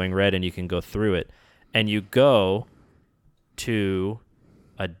stops glowing red and you can go through it. And you go to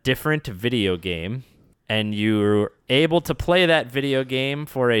a different video game and you're able to play that video game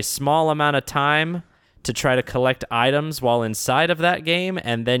for a small amount of time to try to collect items while inside of that game,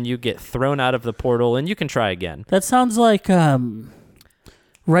 and then you get thrown out of the portal and you can try again. That sounds like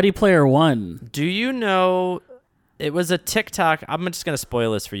Ready Player One. Do you know it was a TikTok? I'm just going to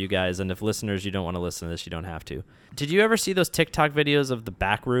spoil this for you guys, and if listeners, you don't want to listen to this, you don't have to. Did you ever see those TikTok videos of the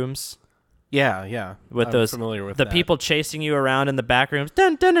back rooms? Yeah. With I'm those familiar with the that. people chasing you around in the back rooms.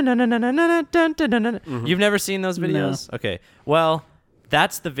 Dun, dun, dun, dun, dun, dun, dun, dun, dun, dun, dun. Mm-hmm. You've never seen those videos? No. Okay. Well,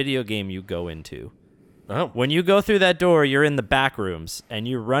 that's the video game you go into. Oh. When you go through that door, you're in the back rooms, and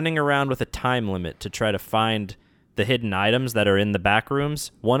you're running around with a time limit to try to find the hidden items that are in the back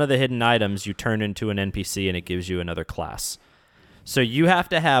rooms. One of the hidden items you turn into an NPC, and it gives you another class. So you have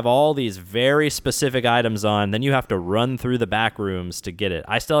to have all these very specific items on, then you have to run through the back rooms to get it.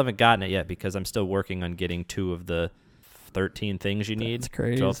 I still haven't gotten it yet because I'm still working on getting 2 of the 13 things you need. That's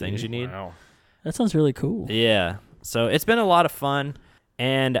crazy. 12 things you need. Wow. That sounds really cool. Yeah. So it's been a lot of fun,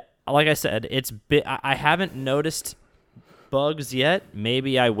 and like I said, I haven't noticed bugs yet.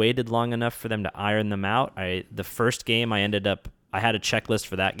 Maybe I waited long enough for them to iron them out. The first game I had a checklist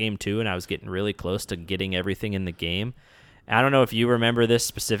for that game too, and I was getting really close to getting everything in the game. I don't know if you remember this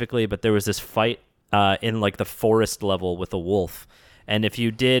specifically, but there was this fight in like the forest level with a wolf. And if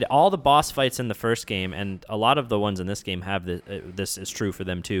you did all the boss fights in the first game, and a lot of the ones in this game have this is true for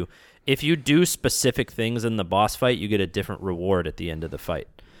them too, if you do specific things in the boss fight, you get a different reward at the end of the fight.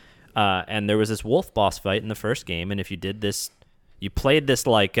 And there was this wolf boss fight in the first game, and if you did this, you played this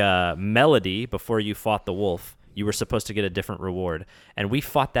like melody before you fought the wolf, you were supposed to get a different reward. And we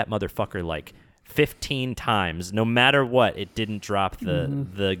fought that motherfucker like 15 times. No matter what, it didn't drop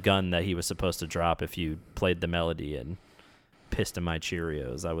the gun that he was supposed to drop if you played the melody, and pissed in my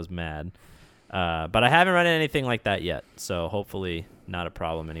Cheerios. I was mad. But I haven't run anything like that yet, so hopefully not a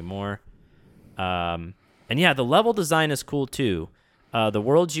problem anymore. And yeah, the level design is cool too. The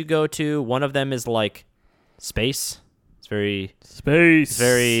worlds you go to, one of them is like space. It's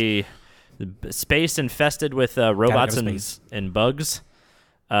very space infested with robots and bugs.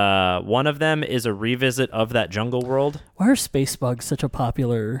 One of them is a revisit of that jungle world. Why are space bugs such a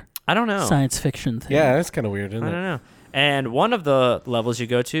popular I don't know. science fiction thing? Yeah, that's kind of weird, isn't it? I don't know. And one of the levels you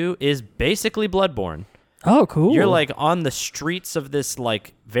go to is basically Bloodborne. Oh, cool. You're like on the streets of this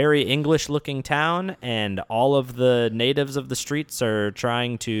like very English-looking town, and all of the natives of the streets are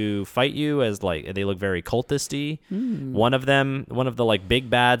trying to fight you as like they look very cultisty. One of the like big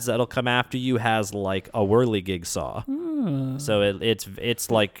bads that'll come after you has like a whirligig saw. So it's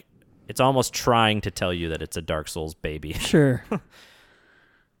like it's almost trying to tell you that it's a Dark Souls baby. Sure.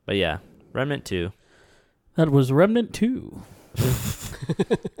 But yeah, Remnant 2. That was Remnant 2.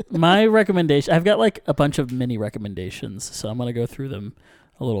 My recommendation, I've got like a bunch of mini recommendations, so I'm going to go through them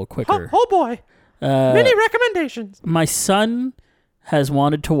a little quicker. Oh boy. Mini recommendations. My son has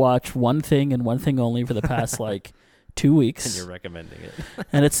wanted to watch one thing and one thing only for the past like 2 weeks. And you're recommending it.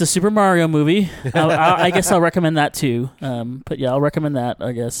 And it's the Super Mario movie. I guess I'll recommend that too. But yeah, I'll recommend that,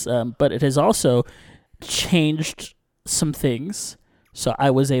 I guess. But it has also changed some things. So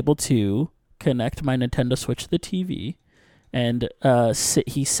I was able to connect my Nintendo Switch to the TV, and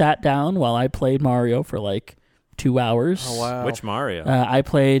he sat down while I played Mario for like 2 hours. Oh, wow. Which Mario? I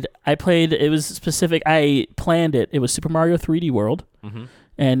played, it was specific. I planned it. It was Super Mario 3D World. Mm-hmm.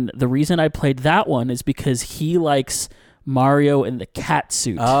 And the reason I played that one is because he likes Mario in the cat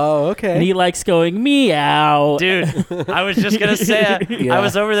suit. Oh, okay. And he likes going, meow. Dude, I was just going to say, Yeah. I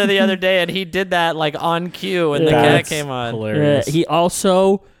was over there the other day, and he did that like on cue when the cat That's came on. hilarious. He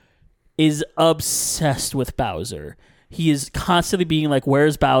also is obsessed with Bowser. He is constantly being like,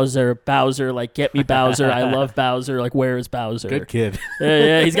 where's Bowser? Bowser, like, get me Bowser. I love Bowser. Like, where is Bowser? Good kid.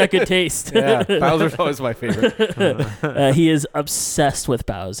 Yeah, he's got good taste. Yeah, Bowser's always my favorite. He is obsessed with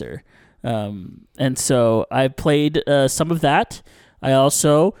Bowser. And so I played some of that. I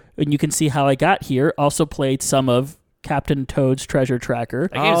also, and you can see how I got here, also played some of Captain Toad's Treasure Tracker.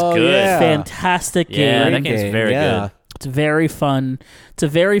 That game's good. Yeah. Fantastic game. Yeah, that game's very good. It's very fun. It's a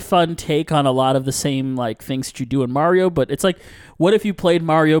very fun take on a lot of the same like things that you do in Mario, but it's like, what if you played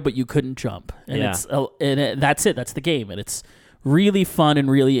Mario but you couldn't jump? And that's it. That's the game, and it's really fun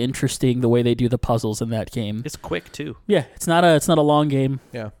and really interesting the way they do the puzzles in that game. It's quick too. Yeah, it's not a long game.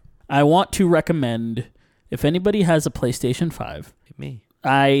 Yeah. I want to recommend, if anybody has a PlayStation 5. Me.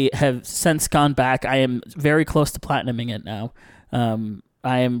 I have since gone back. I am very close to platinuming it now.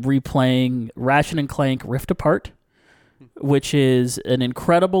 I am replaying Ratchet & Clank Rift Apart, which is an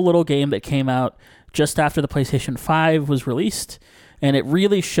incredible little game that came out just after the PlayStation 5 was released, and it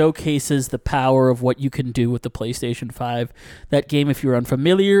really showcases the power of what you can do with the PlayStation 5. That game, if you're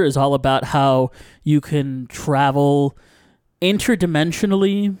unfamiliar, is all about how you can travel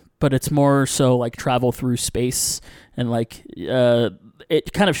interdimensionally, but it's more so like travel through space, and like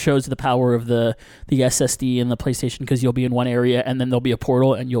it kind of shows the power of the SSD and the PlayStation, because you'll be in one area and then there'll be a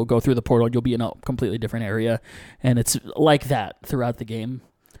portal and you'll go through the portal and you'll be in a completely different area, and it's like that throughout the game.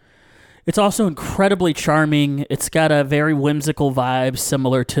 It's also incredibly charming. It's got a very whimsical vibe,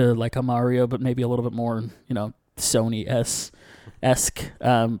 similar to like a Mario, but maybe a little bit more, Sony-esque.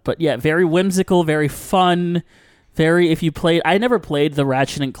 But yeah, very whimsical, very fun. I never played the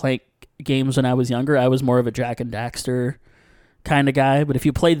Ratchet & Clank games when I was younger. I was more of a Jak and Daxter kind of guy. But if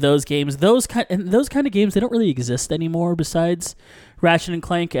you played those games, those kind of games, they don't really exist anymore besides Ratchet &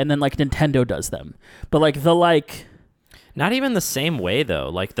 Clank, and then like Nintendo does them. But Not even the same way, though.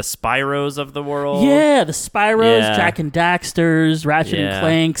 Like the Spyros of the world. Yeah, the Spyros, Jak and Daxters, Ratchet and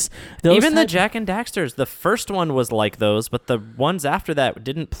Clanks. Even the Jak and Daxters, the first one was like those, but the ones after that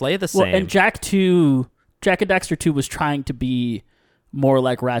didn't play the same. Well, and Jak and Daxter 2 was trying to be more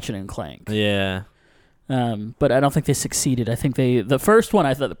like Ratchet and Clank. Yeah. But I don't think they succeeded. I think the first one,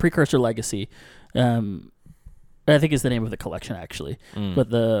 I thought the Precursor Legacy, I think is the name of the collection, actually. But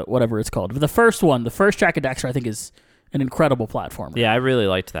whatever it's called. But the first Jak and Daxter, I think is an incredible platformer. Yeah, I really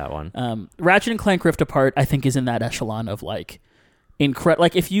liked that one. Ratchet & Clank Rift Apart, I think, is in that echelon of incredible.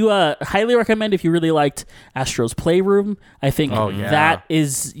 Like, if you highly recommend, if you really liked Astro's Playroom, I think that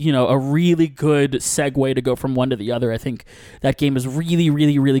is a really good segue to go from one to the other. I think that game is really,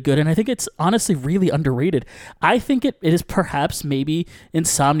 really, really good, and I think it's honestly really underrated. I think it is perhaps maybe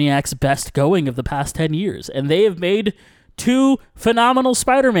Insomniac's best going of the past 10 years, and they have made 2 phenomenal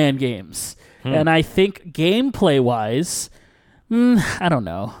Spider-Man games. And I think gameplay-wise, I don't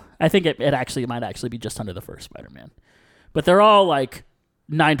know. I think it might actually be just under the first Spider-Man. But they're all like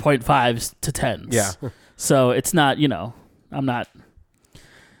 9.5s to 10s. Yeah. So it's not, I'm not...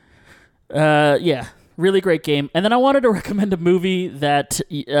 yeah, really great game. And then I wanted to recommend a movie that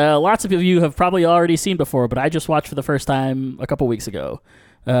lots of you have probably already seen before, but I just watched for the first time a couple weeks ago.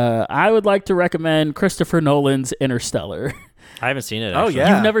 I would like to recommend Christopher Nolan's Interstellar. I haven't seen it, actually. actually. Oh,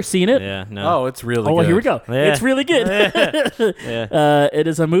 yeah. You've never seen it? Yeah, no. Oh, it's really good. Oh, well, here we go. Yeah. It's really good. Yeah. It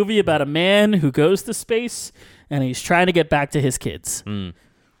is a movie about a man who goes to space, and he's trying to get back to his kids.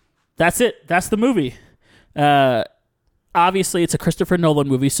 That's it. That's the movie. Obviously, it's a Christopher Nolan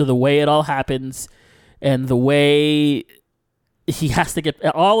movie, so the way it all happens and the way he has to get...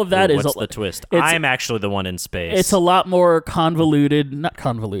 All of that is... What's the twist? I'm actually the one in space. It's a lot more convoluted. Not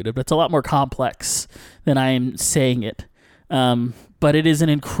convoluted, but it's a lot more complex than I am saying it. But it is an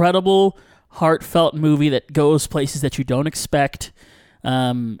incredible, heartfelt movie that goes places that you don't expect.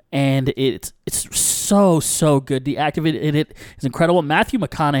 And it's so good. The acting in it is incredible. Matthew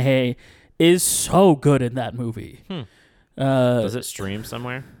McConaughey is so good in that movie. Does it stream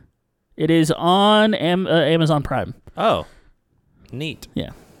somewhere? It is on Amazon Prime. Oh, neat. Yeah.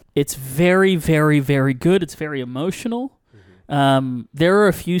 It's very, very, very good. It's very emotional. There are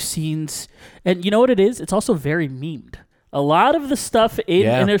a few scenes, and you know what it is? It's also very memed. A lot of the stuff in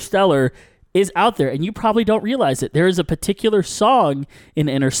Interstellar is out there, and you probably don't realize it. There is a particular song in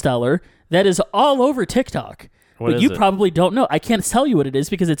Interstellar that is all over TikTok, but you probably don't know. I can't tell you what it is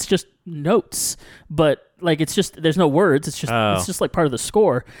because it's just notes, but it's just there's no words. It's just like part of the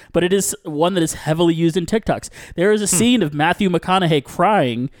score, but it is one that is heavily used in TikToks. There is a scene of Matthew McConaughey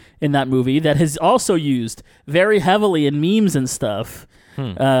crying in that movie that is also used very heavily in memes and stuff.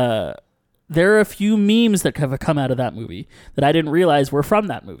 There are a few memes that have come out of that movie that I didn't realize were from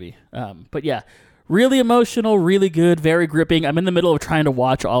that movie. But yeah, really emotional, really good, very gripping. I'm in the middle of trying to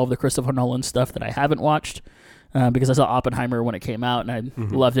watch all of the Christopher Nolan stuff that I haven't watched because I saw Oppenheimer when it came out and I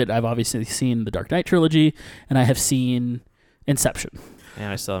loved it. I've obviously seen the Dark Knight trilogy and I have seen Inception.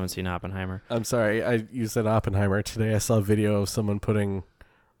 Yeah, I still haven't seen Oppenheimer. I'm sorry. You said Oppenheimer. Today I saw a video of someone putting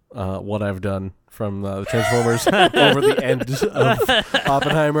What I've Done from the Transformers over the end of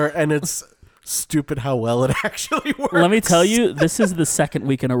Oppenheimer, and it's stupid how well it actually works. Let me tell you, this is the second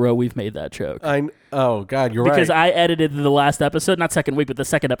week in a row we've made that joke. Oh, God, you're because right. I edited the last episode, not second week, but the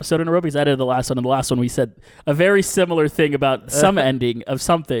second episode in a row, because I edited the last one, and the last one we said a very similar thing about some ending of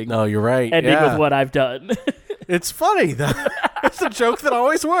something. No, you're right. Ending with what I've done. It's funny, though. It's a joke that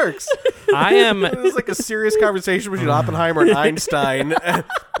always works. It was like a serious conversation between Oppenheimer and Einstein. It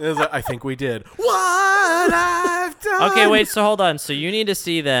was like, I think we did. What I've done. Okay, wait, so hold on. So you need to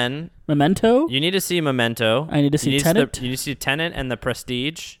see then... Memento? You need to see Memento. I need to see Tenet. You need to see Tenet and The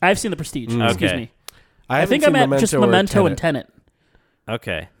Prestige. I've seen The Prestige. Excuse me. I think I'm at just Memento and Tenet.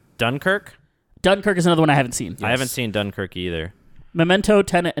 Okay. Dunkirk? Dunkirk is another one I haven't seen. Yes. I haven't seen Dunkirk either. Memento,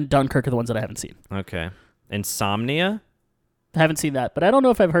 Tenet, and Dunkirk are the ones that I haven't seen. Okay. Insomnia? I haven't seen that, but I don't know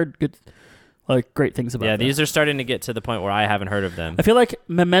if I've heard great things about it. Yeah, these are starting to get to the point where I haven't heard of them. I feel like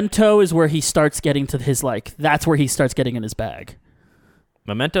Memento is where he starts getting to his, that's where he starts getting in his bag.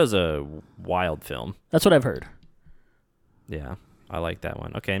 Memento's a wild film. That's what I've heard. Yeah, I like that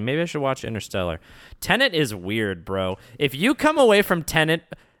one. Okay, maybe I should watch Interstellar. Tenet is weird, bro. If you come away from Tenet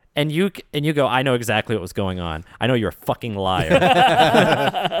and you go, I know exactly what was going on. I know you're a fucking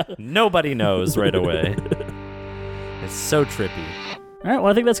liar. Nobody knows right away. It's so trippy. All right, well,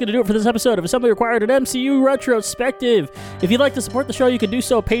 I think that's going to do it for this episode of Assembly Required, an MCU Retrospective. If you'd like to support the show, you can do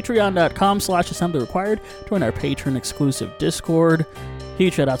so at patreon.com/Assembly Required. Join our patron-exclusive Discord.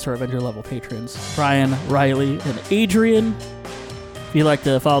 Huge shout-outs to our Avenger-level patrons, Brian, Riley, and Adrian. If you'd like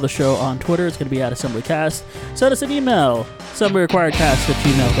to follow the show on Twitter, it's going to be at AssemblyCast. Send us an email,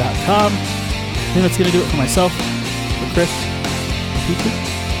 assemblyrequiredcast@gmail.com. I think that's going to do it for myself, for Chris, for Peter.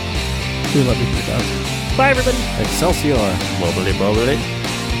 We love you, guys. Bye, everybody. Excelsior. Bubbly, bubbly.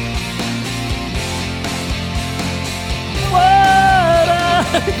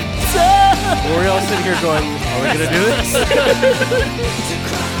 We're all sitting here going, are we going to do this?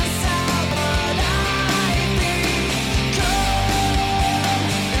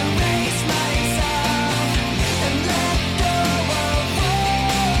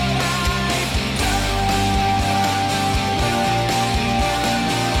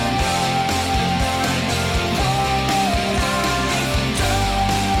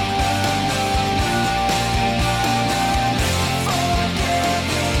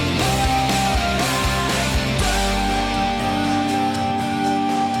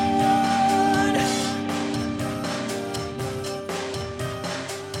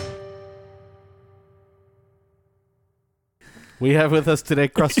 We have with us today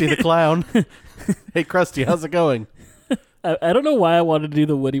Krusty the Clown. Hey, Krusty, how's it going? I don't know why I wanted to do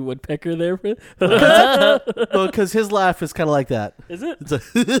the Woody Woodpecker there. Well, because his laugh is kind of like that. Is it?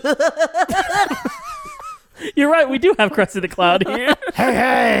 You're right, we do have Krusty the Clown here.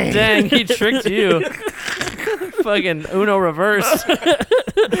 Hey! Dang, he tricked you. Fucking Uno reverse.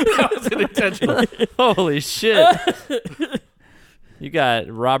 That was unintentional. Holy shit. You got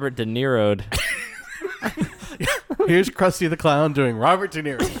Robert De Niro'd. Here's Krusty the Clown doing Robert De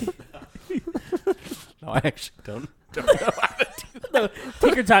Niro. No, I actually don't know how to do that. No,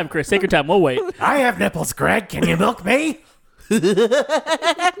 take your time, Chris. Take your time. We'll wait. I have nipples, Greg. Can you milk me?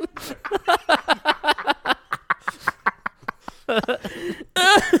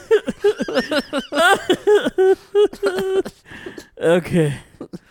 Okay.